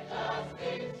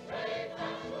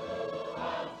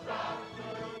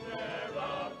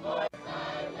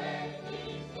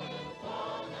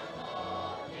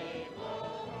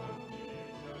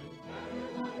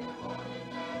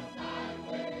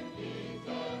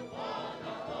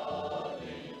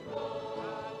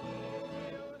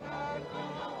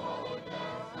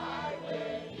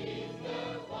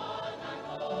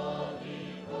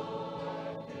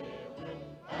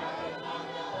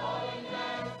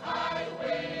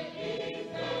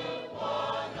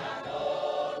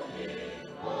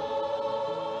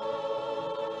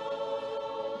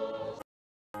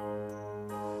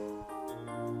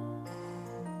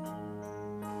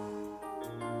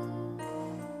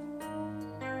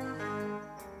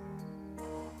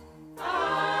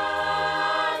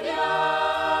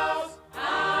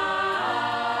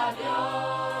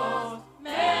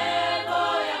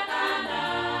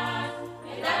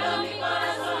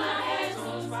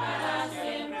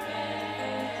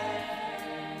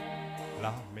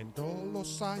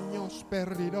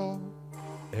 perdido.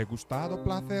 He gustado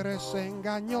placeres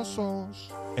engañosos,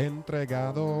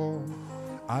 entregado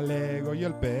al ego y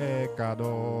el pecado.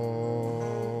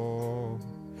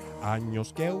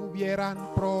 Años que hubieran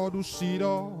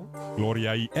producido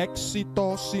gloria y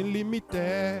éxito sin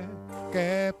límite,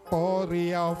 que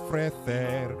podría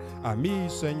ofrecer a mi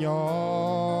Señor.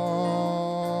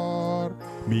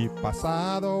 Mi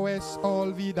pasado es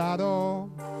olvidado,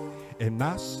 he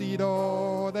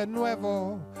nacido de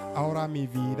nuevo. Ahora mi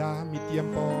vida, mi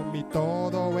tiempo, mi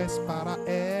todo es para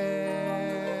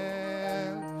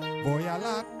Él. Voy a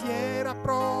la tierra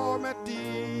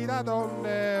prometida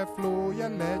donde fluye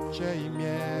leche y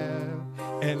miel.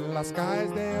 En las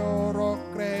calles de oro,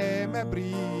 créeme,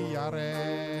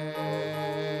 brillaré.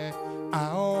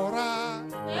 Ahora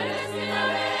eres mi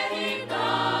Egipto,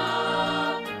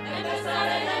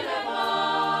 empezaré de nuevo.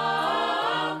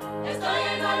 Estoy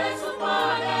lleno de su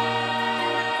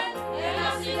poder, he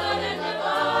nacido de nuevo.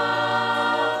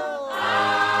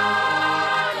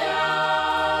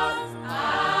 Adiós,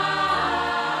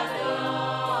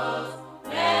 adiós,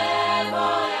 me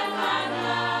voy a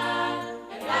ganar.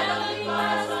 Entregado mi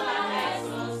corazón a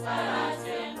Jesús para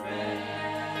siempre.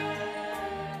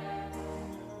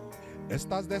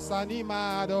 estás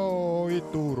desanimado y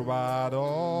turbado,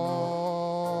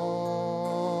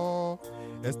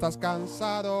 estás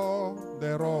cansado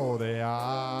de rodear.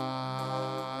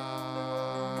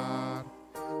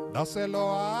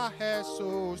 Dáselo a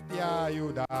Jesús, te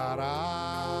ayudará.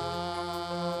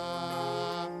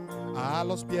 A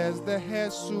los pies de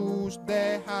Jesús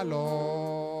déjalo.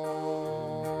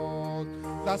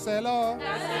 Dáselo,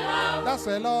 dáselo,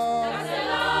 dáselo,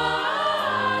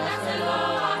 dáselo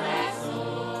a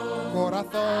Jesús.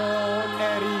 Corazón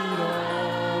herido,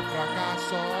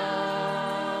 fracaso.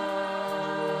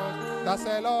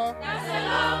 Dáselo,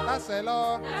 dáselo, dáselo,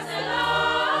 dáselo,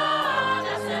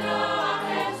 dáselo a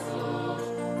Jesús.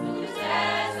 Tu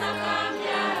tristeza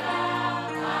cambiará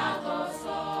a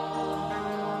gozo.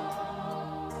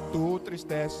 Tu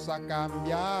tristeza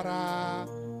cambiará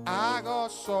a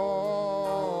gozo.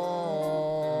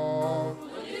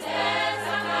 Tu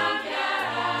tristeza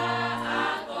cambiará a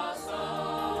gozo.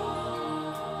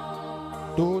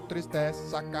 Tu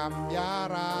tristeza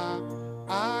cambiará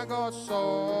a gozo.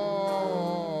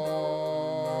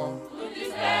 Tu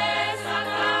tristeza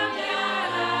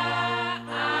cambiará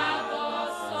a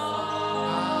gozo. A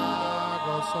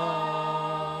gozo.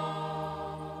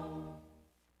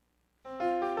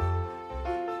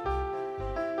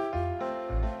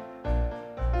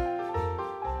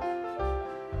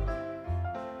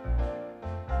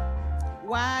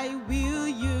 Why will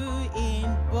you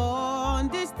in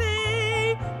bondage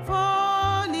stay?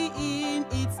 Falling in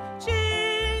its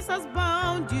chains has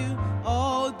bound you.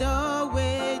 All the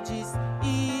wages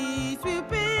it will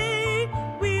pay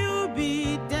will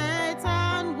be death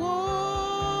and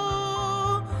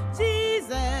woe.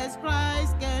 Jesus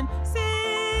Christ can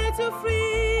set you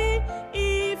free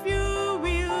if you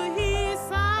will His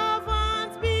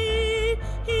servant be.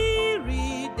 He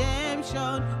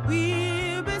redemption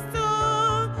will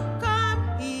bestow. Come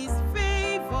His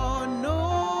favor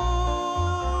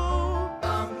know.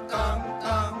 Come, come,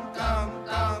 come, come,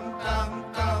 come, come,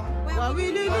 come. Why will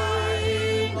you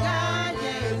linger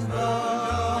against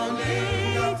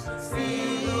bondage?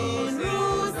 Sin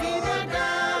rules in the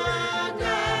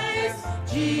darkness.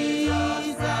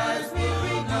 Jesus will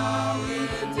redeem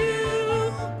you.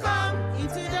 Come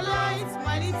into the light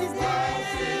while it is day.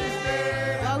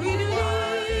 Why will you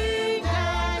linger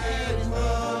against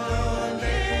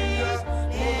bondage?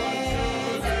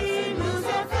 Let Him lose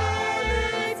your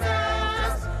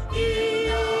fetters. He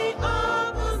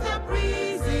opens the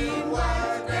prison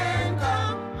wide. Then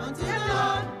come unto the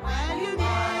Lord while you may.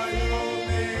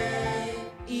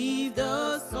 If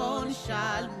the Son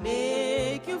shall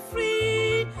make you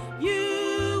free,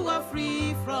 you are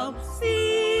free from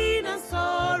sin and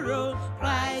sorrow.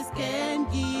 Christ can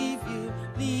give you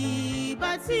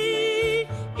liberty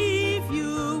if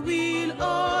you will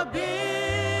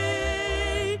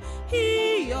obey.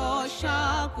 He your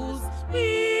shackles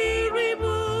will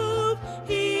remove.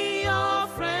 He your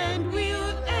friend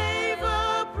will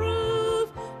ever prove.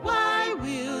 Why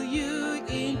will you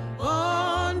in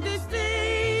bondage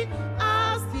stay?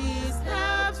 Ask His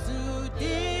help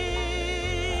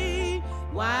today.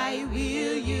 Why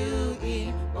will you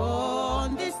in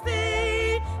bondage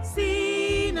stay?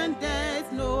 Sin and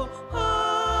death no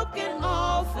hope can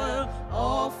offer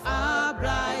of a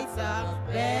brighter,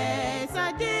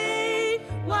 better day.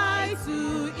 Why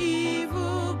to eat?